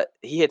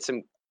 he hit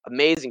some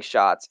amazing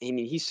shots. I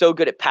mean, he's so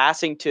good at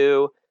passing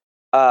too.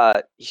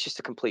 He's just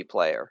a complete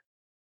player.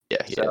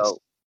 Yeah, he is.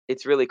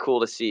 It's really cool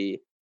to see.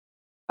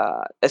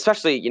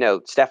 Especially,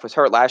 Steph was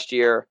hurt last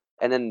year,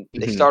 and then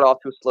they start off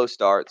to a slow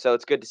start. So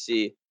it's good to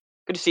see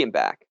him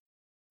back.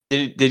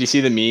 Did you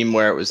see the meme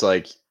where it was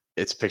like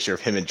it's a picture of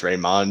him and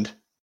Draymond?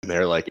 And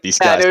they're like, these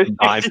guys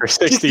combined for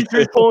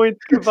 63 points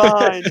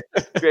combined.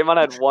 Draymond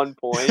had 1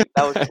 point.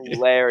 That was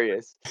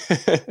hilarious.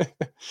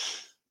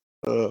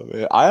 Oh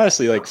man, I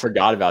honestly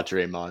forgot about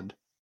Draymond.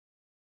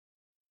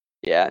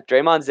 Yeah,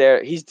 Draymond's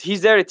there.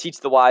 He's there to teach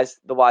the wise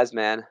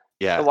man.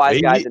 Yeah, the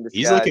wise guys in disguise.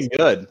 He's looking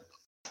good.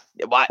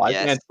 Wise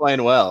man's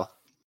playing well.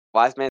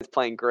 Wise man's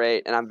playing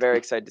great, and I'm very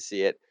excited to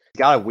see it. He's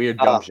got a weird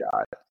jump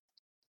shot.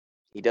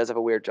 He does have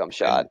a weird jump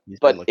shot,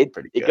 but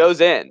it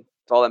goes in.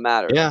 That's all that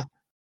matters. Yeah,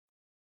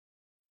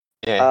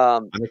 Yeah,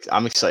 Um,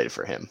 I'm excited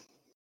for him.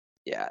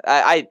 yeah,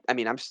 I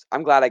mean,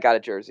 I'm glad I got a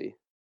jersey.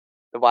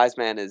 The Wise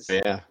Man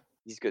Yeah.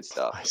 he's good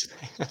stuff.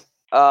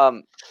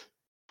 Um,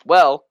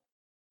 well,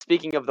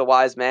 speaking of the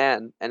Wise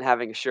Man and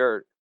having a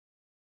shirt,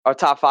 our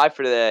top 5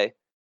 for today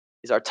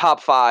is our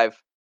top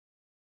 5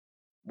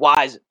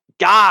 Wise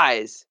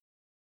Guys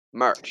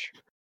merch.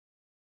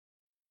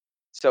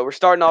 So we're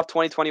starting off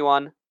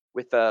 2021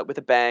 with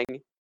a bang,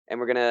 and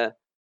we're gonna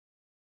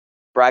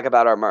brag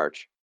about our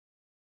merch,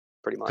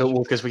 pretty much.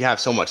 Well, because we have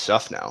so much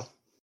stuff now.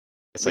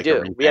 It's We like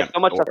a do. We have revamped so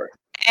much stuff, store.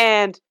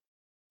 and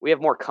we have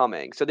more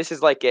coming. So this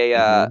is like a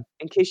Mhm.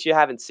 in case you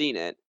haven't seen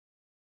it,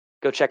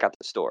 go check out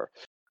the store.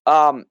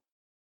 Um,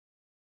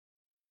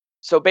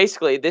 so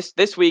basically,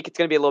 this week it's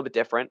gonna be a little bit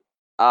different.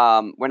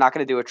 We're not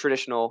gonna do a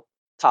traditional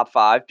top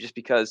 5 just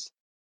because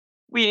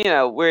we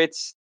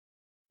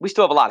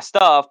still have a lot of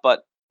stuff,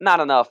 but not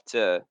enough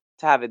to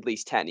have at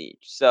least 10 each.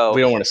 We So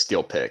don't wanna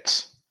steal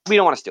picks. we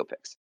don't want to steal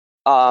picks.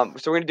 So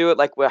we're gonna do it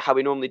like how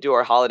we normally do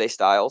our holiday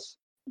styles,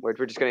 where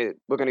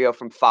we're gonna go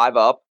from 5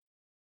 up,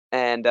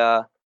 and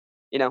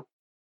you know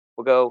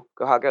we'll go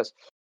how it goes.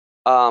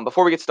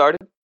 Before we get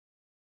started,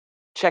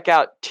 check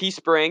out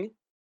Teespring.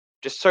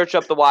 Just search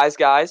up the Wise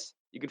Guys.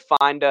 You can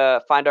find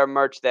our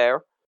merch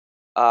there.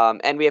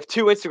 And we have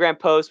 2 Instagram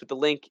posts with the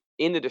link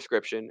in the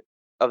description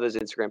of those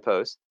Instagram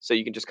posts, so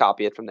you can just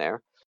copy it from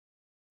there.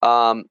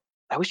 Um,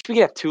 I wish we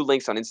could have 2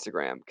 links on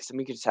Instagram because then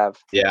we could just have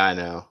Yeah, I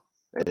know.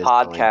 the It is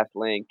annoying. podcast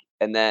link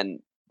and then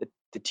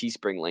the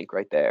Teespring link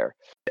right there.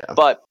 Yeah.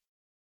 But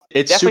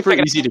It's definitely super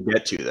check easy out. to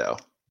get to, though.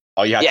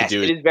 All you have to Yes,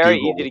 do it is is very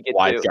easy Google to get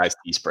Wise to. Guys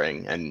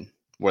Teespring, and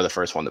we're the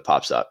first one that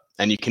pops up.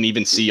 And you can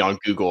even see on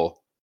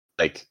Google,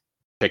 like,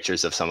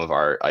 pictures of some of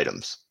our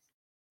items.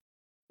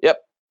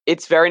 Yep,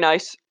 it's very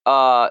nice.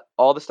 All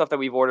the stuff that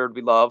we've ordered,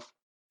 we love,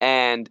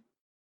 and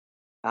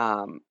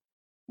um,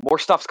 more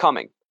stuff's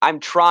coming. I'm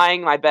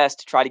trying my best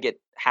to try to get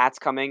hats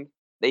coming.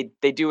 They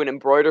do an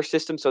embroider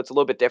system, so it's a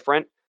little bit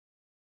different,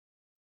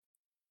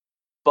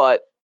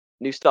 but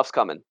new stuff's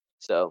coming.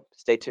 So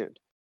stay tuned.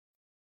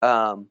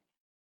 Um,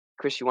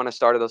 Chris, you want to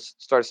start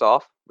us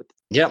off with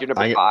your Yep.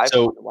 number 5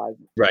 So on the Wise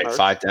right, merch?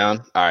 5 down.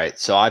 All right.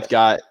 So I've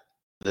got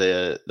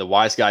the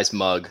Wise Guys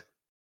mug,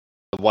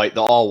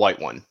 the all white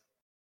one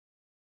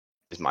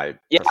is my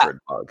Yeah, preferred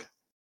mug.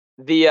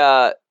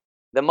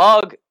 the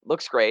mug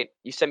looks great.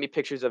 You sent me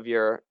pictures of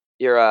your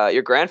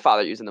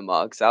grandfather using the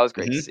mug, so that was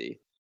great to Mhm. see.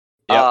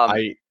 Yep. Um,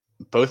 I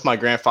both my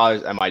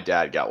grandfathers and my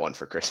dad got one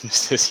for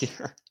Christmas this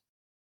year.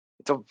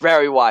 it's a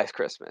very wise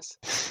Christmas.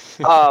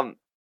 Um,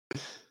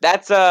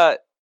 that's I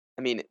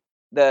mean,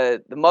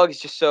 the mug is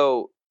just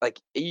so like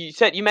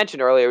you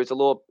mentioned earlier, it's a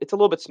little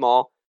bit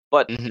small,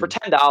 but for Mhm.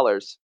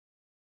 $10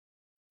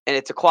 and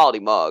it's a quality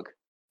mug,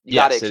 you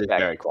got to Yes, it is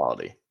very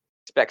quality.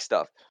 expect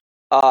stuff.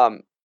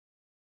 Um,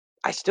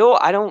 I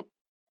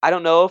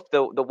don't know if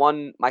the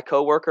one my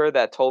coworker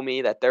that told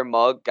me that their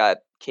mug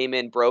came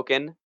in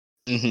broken,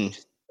 Mhm. which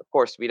is of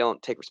course we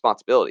don't take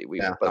responsibility.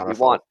 Yeah, But not our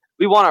fault.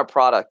 we want our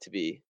product to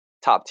be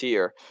top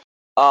tier.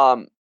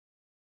 Um,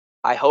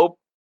 I hope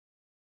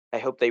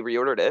they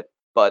reordered it.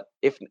 But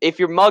if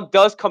your mug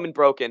does come in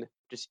broken,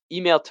 just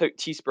email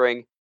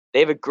Teespring. They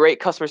have a great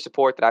customer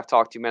support that I've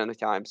talked to many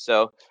times,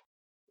 so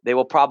they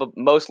will probably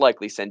most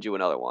likely send you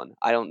another one.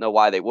 I don't know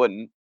why they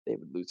wouldn't. They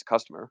would lose a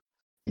customer,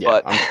 Yeah,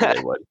 but I'm sure they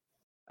would.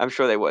 I'm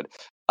sure they would.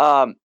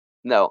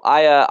 No,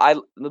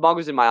 the mug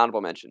was in my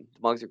honorable mention. The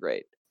mugs are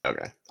great.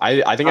 Okay.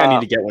 I think I need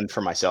Uh, to get one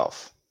for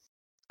myself.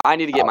 I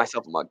need to get Uh,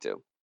 myself a mug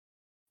too.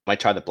 might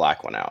try the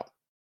black one out,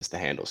 'cause the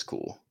handle's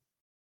cool.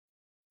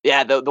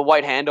 Yeah, the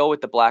white handle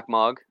with the black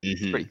mug.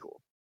 It's pretty Mhm.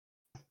 cool.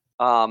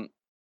 All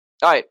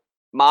right,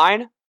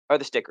 mine are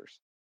the stickers.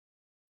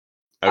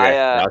 I Okay,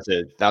 uh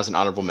that was an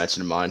honorable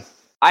mention of mine.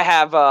 I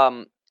have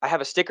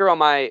a sticker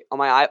on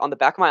on the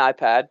back of my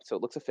iPad, so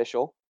it looks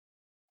official.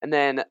 And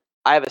then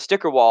I have a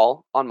sticker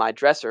wall on my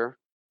dresser.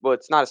 Well,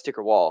 it's not a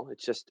sticker wall.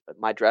 It's just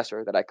my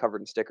dresser that I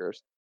covered in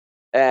stickers.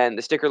 And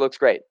the sticker looks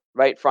great,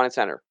 right front and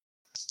center.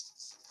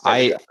 Very I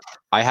impressed.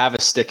 I have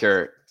a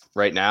sticker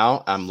right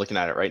now. I'm looking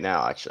at it right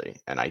now, actually,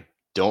 and I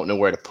don't know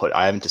where to put.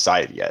 I haven't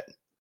decided yet.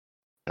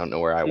 I don't know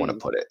where I want to Hmm.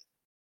 put it.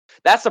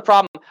 That's the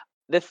problem.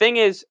 The thing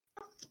is,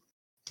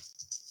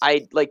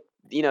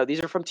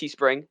 these are from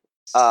Teespring.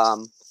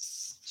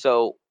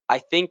 So I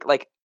think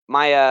like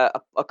my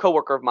a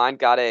coworker of mine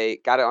got it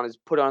on his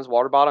put it on his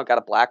water bottle, got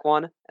a black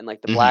one, and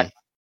like the black Mhm.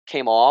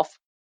 came off,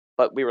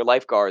 but we were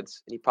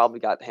lifeguards, and he probably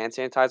got hand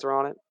sanitizer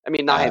on it. I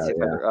mean, not hand Yeah.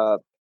 sanitizer.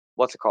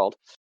 What's it called?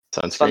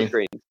 Sunscreen.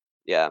 Sunscreen.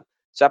 Yeah.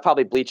 So I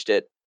probably bleached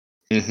it.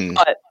 Mhm.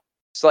 But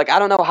so like I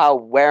don't know how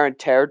wear and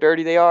tear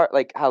dirty they are,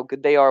 like how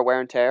good they are wear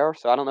and tear.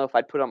 So I don't know if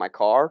I'd put it on my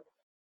car.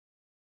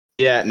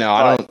 Yeah, no,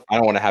 But I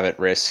don't wanna have it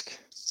risk,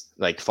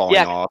 like, falling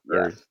yeah, off yeah,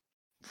 or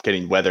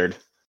getting weathered.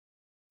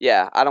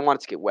 yeah. I don't want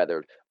it to get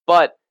weathered.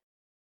 But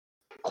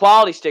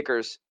quality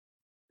stickers,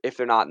 if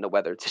they're not in a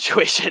weathered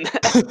situation.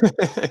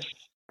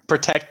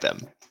 Protect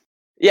them.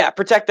 Yeah,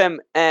 protect them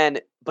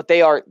but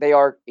they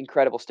are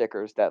incredible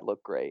stickers that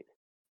look great.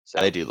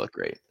 Yeah, they So, do look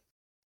great.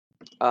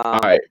 um,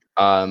 Alright,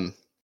 um,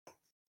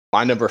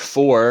 My number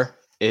 4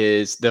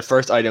 is the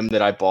first item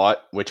that I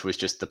bought, which was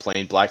just the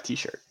plain black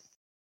T-shirt.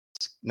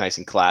 It's nice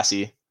and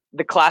classy.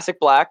 The classic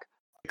black.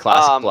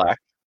 Classic black.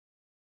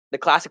 The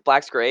classic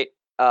black's great.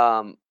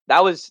 That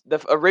was the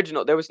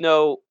original. There was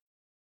no.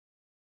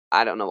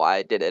 I don't know why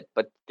I did it,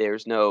 but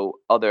there's no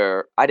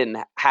other. I didn't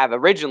have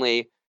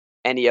originally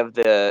any of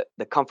the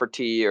comfort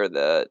tee or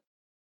the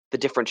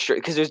different shirt,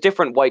 because there's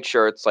different white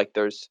shirts. Like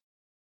there's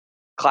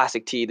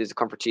classic tee, there's a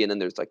comfort tee, and then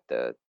there's like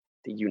the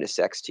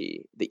unisex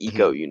tee, the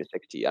eco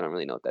unisex tee. I don't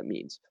really know what that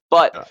means,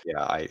 but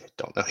yeah, I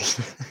don't know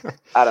either.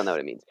 I don't know what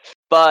it means,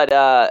 but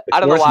I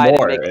don't know why.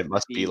 It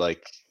must be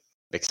like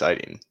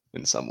exciting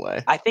in some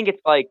way. I think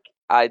it's like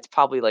it's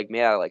probably like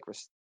made out of like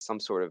some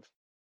sort of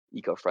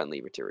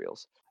eco-friendly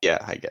materials. Yeah,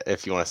 I get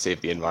if you want to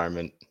save the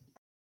environment.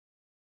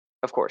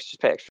 Of course,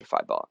 just pay extra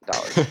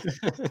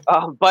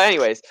 $5. But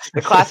anyways,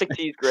 the classic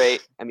tee is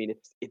great. I mean,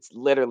 it's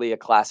literally a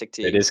classic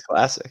tee. It is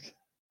classic.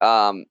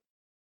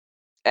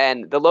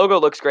 And the logo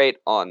looks great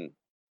on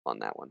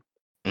that one.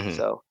 Mm-hmm.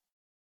 So,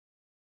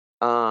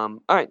 all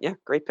right, yeah,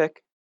 great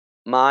pick.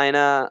 Mine,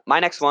 my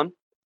next one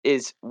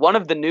is one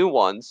of the new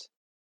ones.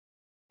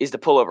 Is the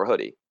pullover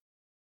hoodie.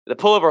 The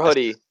pullover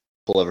hoodie.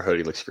 Pullover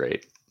hoodie looks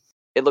great.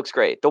 It looks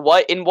great. The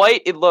white in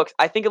white,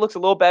 I think it looks a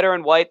little better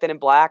in white than in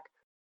black,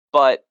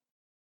 but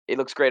it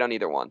looks great on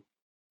either one.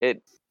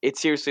 It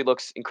seriously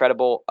looks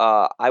incredible.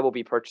 I will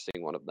be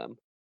purchasing one of them.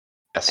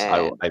 Yes, I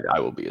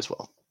will be as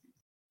well.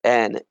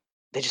 And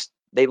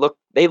they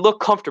look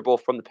comfortable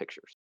from the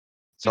pictures.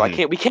 So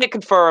we can't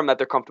confirm that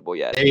they're comfortable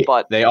yet.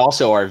 But they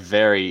also are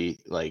very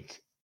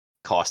like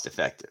cost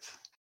effective.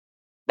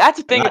 That's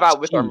the thing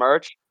about with our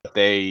merch.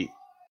 They're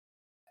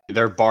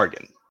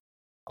bargain.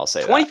 I'll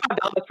say $25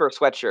 for a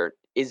sweatshirt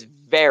is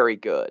very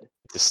good.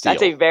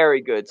 That's a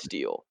very good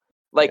steal.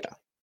 Like,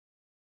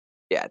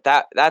 yeah,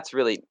 that's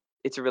really,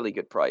 it's a really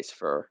good price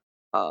for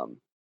the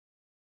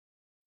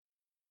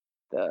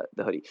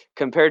hoodie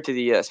compared to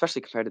the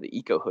especially compared to the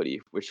eco hoodie,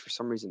 which for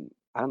some reason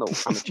I don't know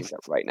how much you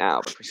got right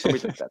now, but for some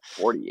reason it's at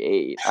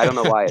 48. I don't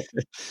know why it's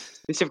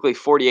specifically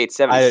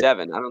 48.77. I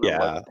don't know.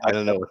 Yeah, I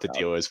don't know what the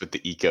deal is with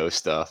the eco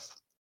stuff.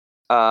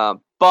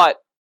 But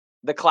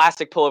the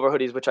classic pullover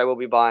hoodies, which I will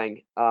be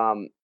buying,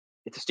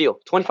 it's a steal.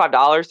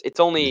 $25. It's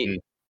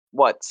only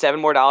what, $7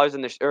 more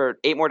in the or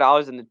 $8 more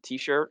in the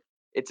t-shirt.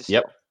 It's a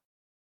steal.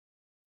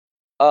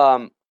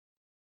 All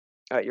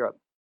right, you're up.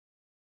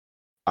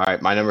 All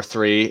right, my number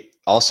 3,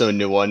 also a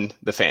new one,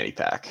 the fanny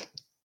pack.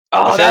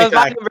 Oh, that was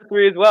my number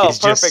 3 as well.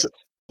 Perfect. Just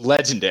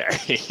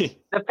legendary.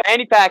 The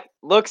fanny pack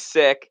looks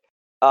sick.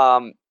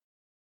 I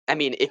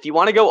mean, if you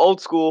want to go old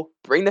school,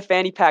 bring the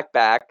fanny pack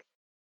back.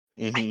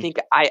 I think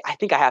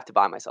I have to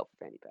buy myself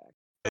a fanny pack.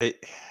 They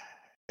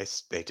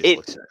just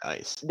look so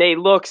nice. They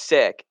look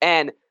sick,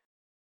 and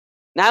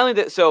not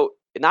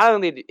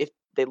only if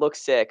they look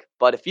sick,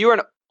 but if you're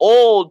an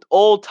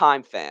old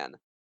time fan,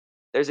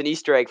 there's an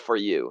Easter egg for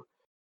you.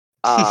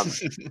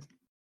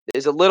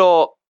 There's a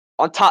little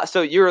on top.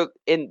 So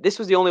this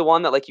was the only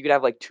one that like you could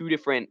have like 2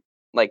 different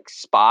like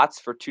spots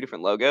for 2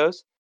 different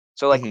logos.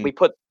 So like we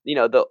put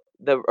the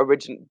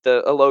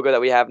logo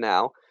that we have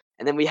now,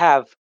 and then we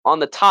have on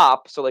the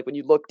top. So like when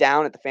you look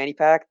down at the fanny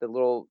pack,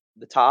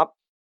 the top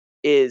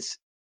is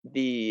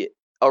the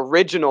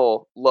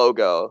original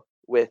logo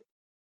with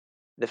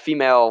the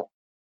female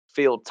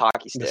field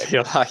hockey stick. The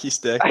field hockey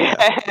stick,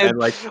 yeah. and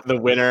like the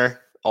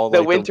winner,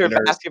 the winter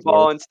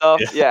basketball and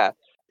stuff. Yeah.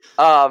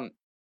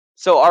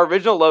 So our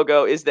original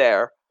logo is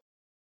there,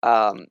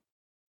 on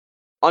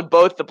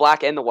both the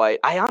black and the white.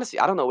 I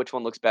don't know which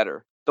one looks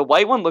better. The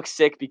white one looks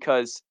sick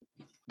because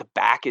the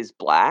back is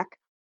black.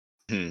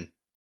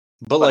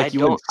 But like you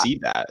wouldn't see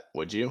that,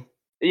 would you?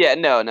 Yeah,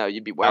 no,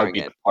 you'd be wearing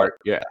it.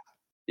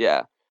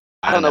 Yeah.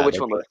 I don't know which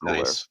one looks cooler.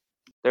 Nice.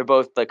 They're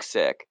both like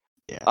sick.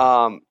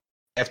 Yeah.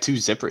 They have 2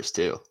 zippers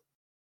too.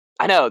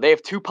 I know they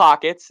have 2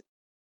 pockets.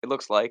 It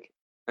looks like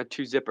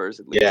 2 zippers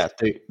at least. Yeah,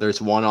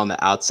 there's one on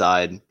the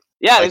outside.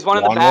 Yeah, there's one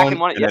in the back and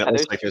one. Yeah,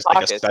 there's like a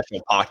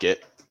special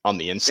pocket on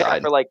the inside. Yeah,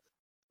 for like,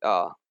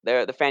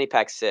 the fanny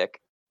pack's sick.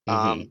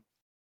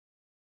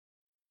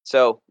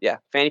 So yeah,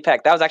 fanny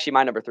pack. That was actually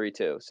my number 3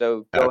 too.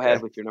 So go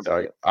ahead with your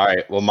number 3. All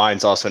right. Well,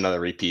 mine's also another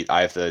repeat.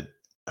 I have the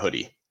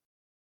hoodie.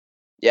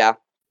 Yeah,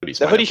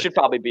 the hoodie should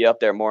probably be up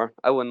there more.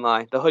 I wouldn't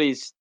lie. The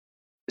hoodies,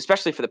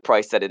 especially for the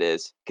price that it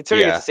is,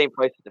 considering it's the same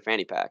price as the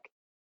fanny pack,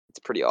 it's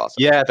pretty awesome.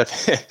 Yeah, the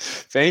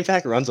fanny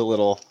pack runs a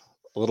little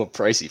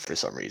pricey for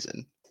some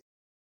reason.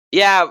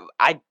 Yeah,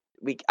 I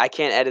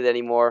can't edit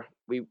anymore.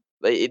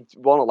 It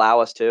won't allow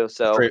us to.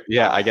 So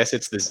I guess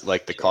it's this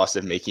like the cost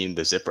of making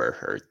the zipper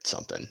or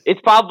something.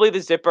 It's probably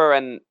the zipper,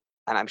 and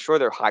I'm sure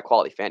they're high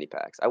quality fanny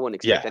packs. I wouldn't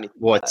expect anything.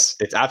 Well,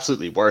 it's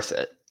absolutely worth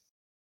it.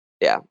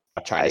 Yeah,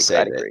 I'm trying to say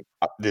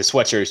that the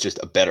sweatshirt is just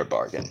a better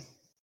bargain.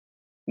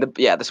 The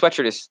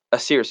sweatshirt is a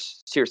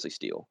seriously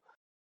steal.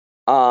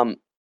 All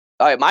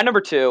right, my number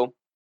 2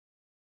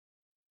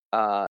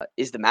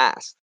 is the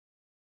mask.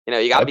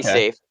 You gotta be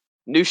safe.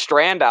 New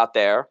strand out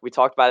there. We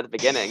talked about it at the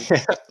beginning.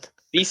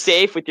 Be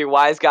safe with your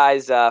Wise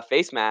Guys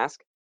face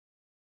mask,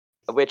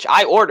 which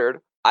I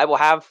ordered. I will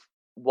have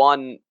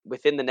one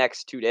within the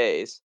next 2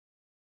 days.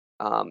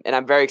 And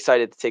I'm very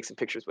excited to take some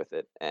pictures with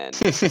it and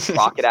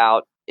rock it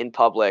out in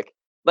public.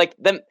 Like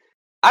them,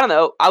 I don't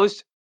know.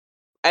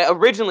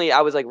 Originally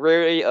I was like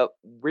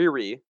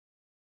Riri.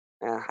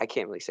 I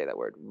can't really say that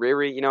word.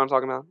 Riri, you know what I'm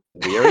talking about?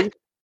 Weary?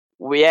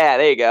 Well, yeah,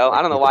 there you go. Like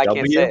I don't know with why a I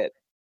can't W? say it.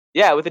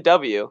 Yeah, with a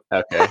W.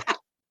 Okay.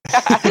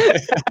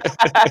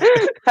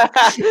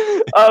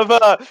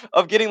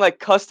 Of getting like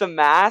custom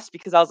masks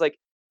because I was like,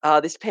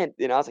 this pen,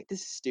 I was like,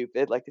 this is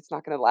stupid. Like, it's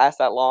not gonna last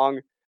that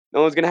long.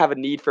 No one's gonna have a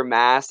need for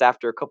masks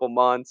after a couple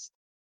months.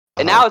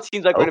 And now it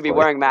seems like we're gonna be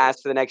Hopefully. wearing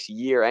masks for the next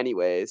year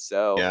anyways.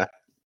 So Yeah.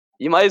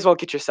 you might as well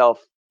get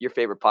yourself your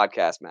favorite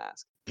podcast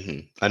mask.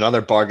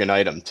 Another bargain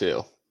item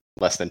too.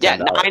 Less than $10. Yeah,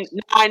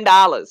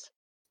 $9.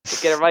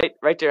 Just get it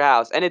right to your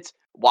house, and it's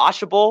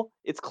washable.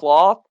 It's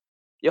cloth.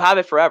 You'll have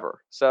it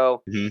forever.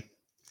 So you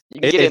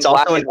can get it It's in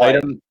black also and an white.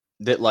 item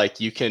that like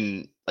you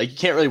can't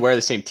really wear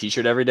the same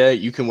T-shirt every day.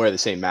 You can wear the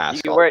same mask.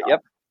 You can wear it.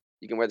 Yep.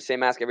 You can wear the same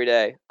mask every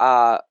day.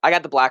 I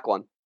got the black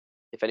one.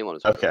 If anyone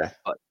was wondering. Okay.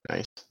 But,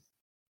 Nice.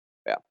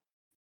 yeah.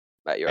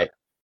 Right, you're Hey, up.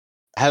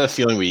 I have a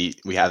feeling we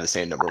have the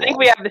same number one. I think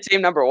we have the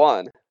same number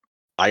one.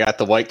 I got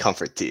the white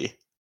comfort tee.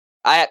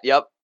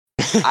 Yep.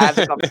 I have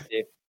the comfort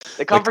tee.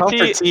 The comfort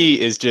tee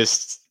is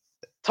just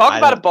talk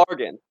about a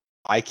bargain.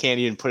 I can't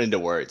even put into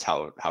words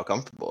how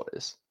comfortable it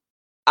is.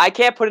 I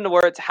can't put into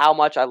words how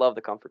much I love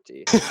the comfort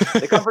tee.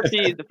 The comfort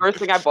tee is the first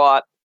thing I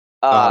bought.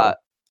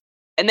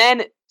 And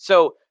then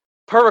so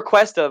per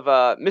request of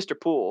Mr.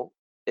 Poole,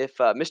 if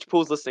Mr.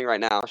 Poole's listening right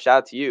now, shout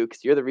out to you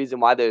because you're the reason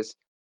why there's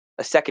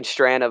a second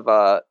strand of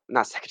a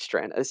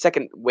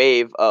second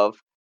wave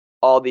of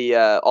all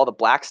the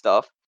black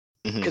stuff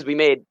because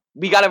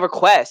we got a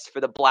request for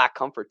the black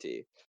comfort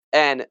tee,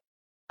 and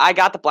I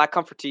got the black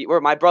comfort tee,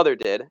 or my brother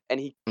did, and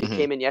he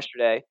came in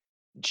yesterday,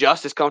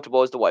 just as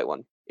comfortable as the white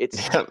one.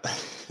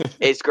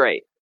 It's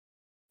great.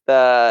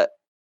 The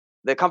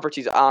comfort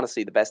tee is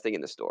honestly the best thing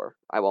in the store.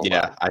 I won't.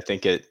 Yeah, I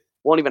think it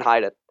won't even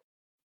hide it.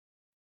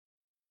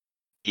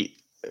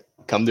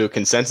 Come to a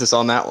consensus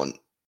on that one.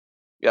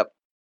 Yep.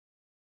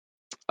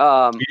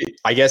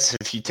 I guess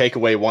if you take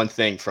away one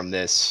thing from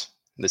this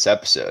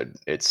episode,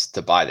 it's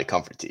to buy the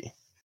comfort tee.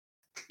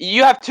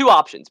 You have two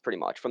options pretty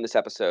much from this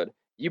episode.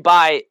 You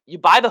buy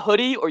the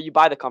hoodie or you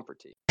buy the comfort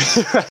tee.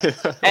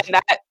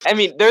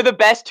 And they're the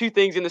best two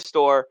things in the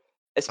store,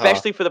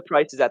 especially for the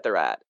prices that they're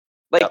at.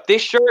 Like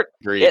this shirt,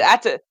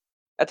 that's a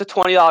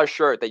 $20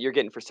 shirt that you're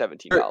getting for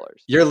 $17.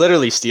 You're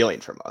literally stealing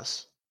from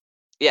us.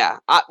 Yeah.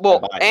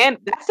 And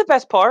that's the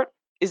best part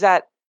is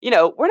that,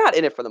 we're not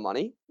in it for the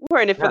money.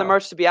 We're in it for the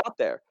merch to be out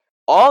there.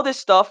 All this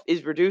stuff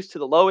is reduced to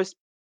the lowest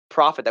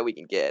profit that we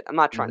can get. I'm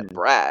not trying to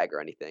brag or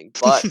anything,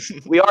 but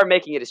we are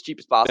making it as cheap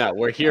as possible. Yeah,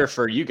 we're here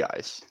for you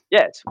guys.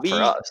 Yes, for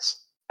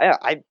us.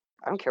 I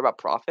don't care about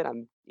profit.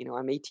 I'm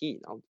 18.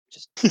 I'll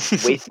just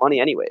waste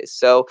money anyways.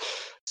 So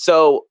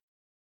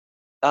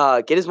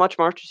get as much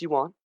merch as you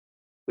want.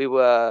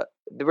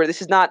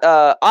 This is not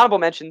honorable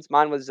mentions.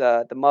 Mine was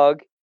the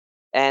mug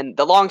and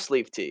the long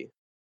sleeve tee,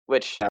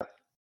 which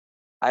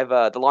I've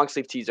the long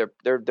sleeve tees are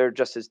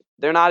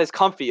they're not as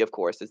comfy, of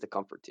course, as the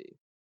comfort tee,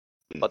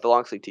 but the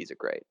long sleeve tees are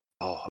great.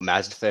 Oh,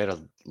 imagine if they had a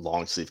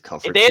long sleeve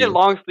comfort. If they had a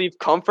long sleeve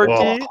comfort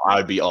tee, I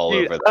would be all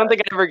over that. I don't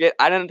think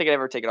I'd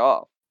ever take it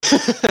off.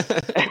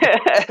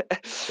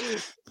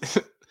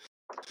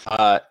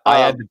 I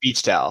had the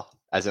beach towel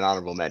as an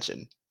honorable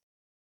mention.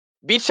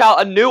 Beach towel,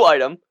 a new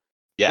item.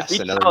 Yes,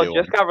 another new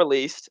one. Just got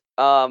released.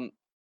 I'm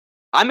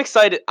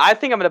excited. I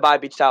think I'm gonna buy a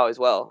beach towel as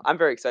well. I'm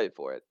very excited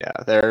for it. Yeah,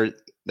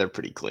 they're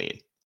pretty clean.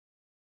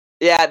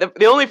 Yeah,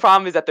 the only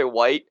problem is that they're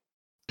white.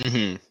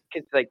 Mm-hmm.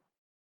 It's like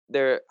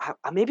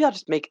maybe I'll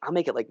make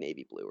it like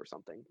navy blue or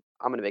something.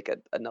 I'm gonna make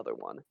another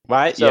one.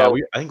 Right? So,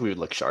 yeah, I think we would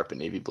look sharp in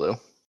navy blue.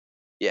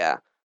 Yeah.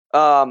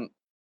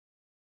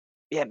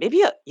 Yeah,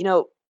 maybe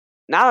now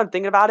that I'm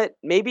thinking about it,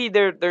 maybe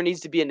there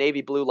needs to be a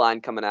navy blue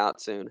line coming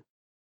out soon.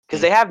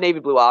 Because they have navy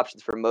blue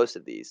options for most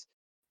of these.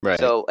 Right.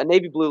 So a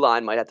navy blue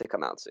line might have to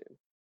come out soon.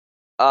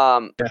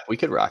 Yeah, we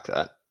could rock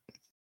that.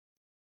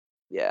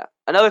 Yeah.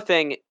 Another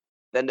thing,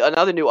 then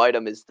another new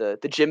item is the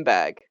gym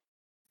bag.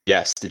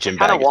 Yes, the gym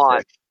bag. I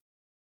want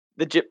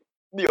the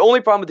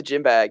only problem with the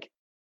gym bag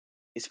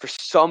is for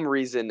some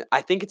reason,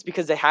 I think it's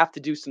because they have to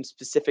do some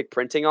specific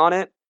printing on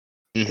it.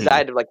 Because I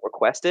had to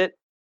request it.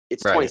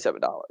 It's $27.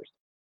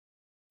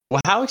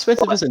 Well, how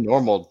expensive is a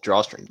normal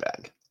drawstring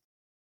bag?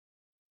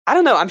 I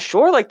don't know. I'm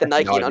sure the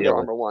Nike and Under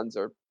Armour ones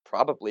are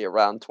probably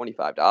around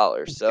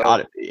 $25. So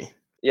gotta be.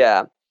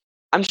 Yeah,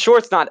 I'm sure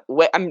it's not.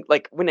 I'm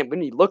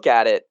when you look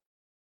at it,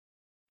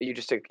 you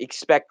just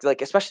expect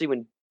especially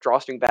when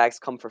drawstring bags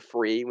come for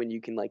free when you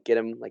can get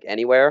them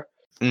anywhere.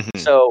 Mm-hmm.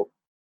 So,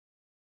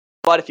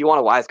 but if you want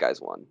a Wise Guys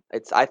one,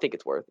 I think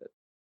it's worth it.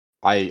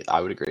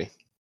 I would agree.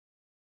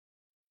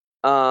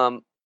 I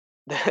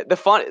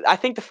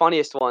think the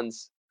funniest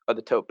ones are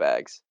the tote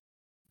bags.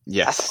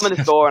 Yes. I saw them in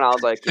the store and I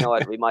was like, you know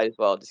what, we might as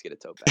well just get a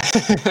tote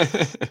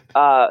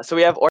bag. So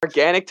we have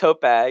organic tote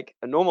bag,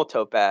 a normal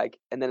tote bag,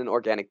 and then an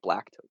organic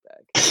black tote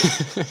bag.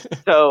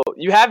 So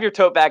you have your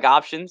tote bag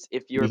options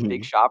if you're a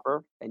big Mhm.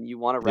 shopper and you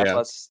want to rep Yeah.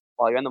 us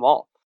while you're in the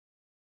mall.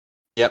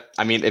 Yep.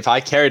 I mean, if I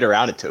carried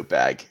around a tote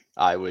bag,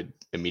 I would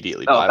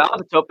immediately No, if buy I one.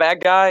 was a tote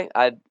bag guy,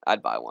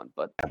 I'd buy one,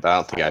 but But I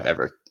don't think I I've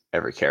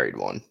ever carried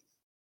one.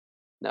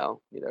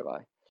 no, neither have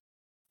I.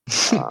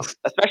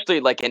 Especially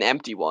like an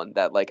empty one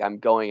that like I'm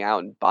going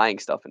out and buying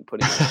stuff and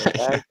putting in my tote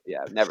bag.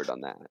 Yeah, I've never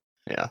done that.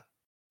 Yeah.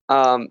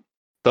 Um,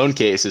 Phone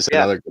case is yeah,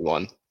 another good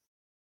one.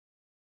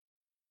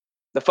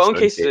 the phone Phone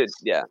case is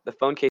case. the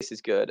phone case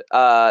is good.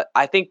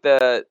 I think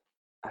the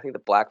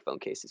black phone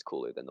case is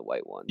cooler than the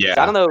white one because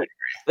I Yeah. don't know.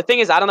 The thing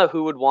is, I don't know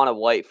who would want a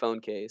white phone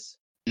case.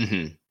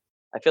 Mhm.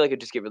 I feel like it'd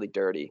just get really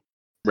dirty.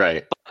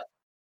 Right.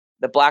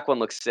 The black one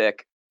looks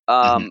sick.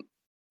 Mhm.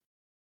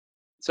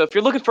 So if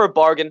you're looking for a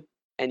bargain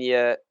and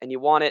you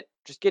want it,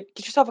 just get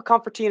yourself a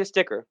comfort tee and a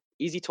sticker.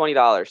 Easy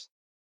 $20.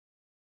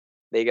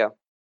 There you go.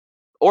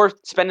 Or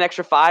spend an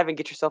extra 5 and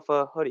get yourself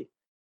a hoodie.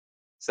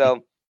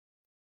 So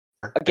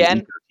An again,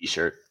 eco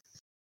t-shirt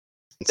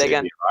and say save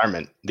again. the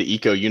environment. The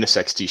eco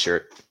unisex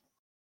t-shirt.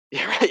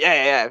 Yeah, right,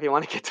 yeah. If you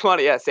want to get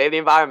 20, yeah, save the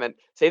environment,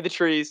 save the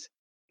trees,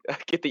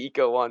 get the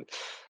eco one.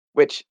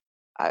 Which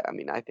I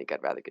mean, I think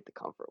I'd rather get the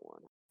comfort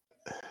one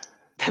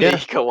than the Yeah.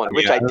 eco one, I mean,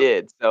 which I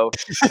did. So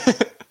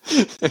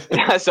I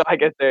yeah, so I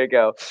guess there you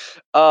go.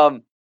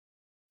 Um,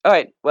 all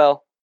right,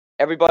 well,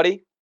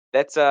 everybody,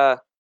 that's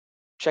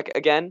check it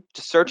again.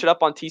 Just search it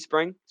up on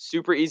Teespring.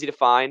 Super easy to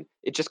find.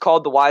 It's just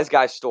called the Wise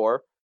Guy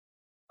Store.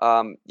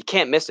 You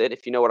can't miss it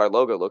if you know what our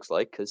logo looks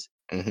like, because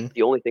Mhm.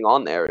 the only thing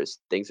on there is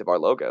things of our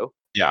logo.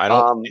 Yeah, I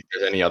don't Um, think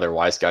there's any other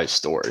Wise Guys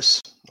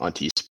stores on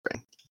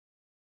Teespring.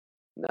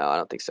 no, I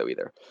don't think so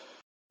either.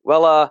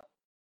 Well,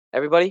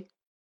 everybody,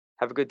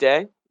 have a good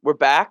day. We're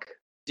back.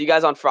 See you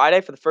guys on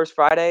Friday for the first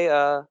Friday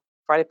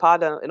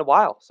pod in a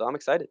while. So I'm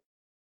excited.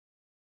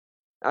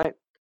 All right,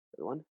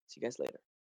 everyone. See you guys later.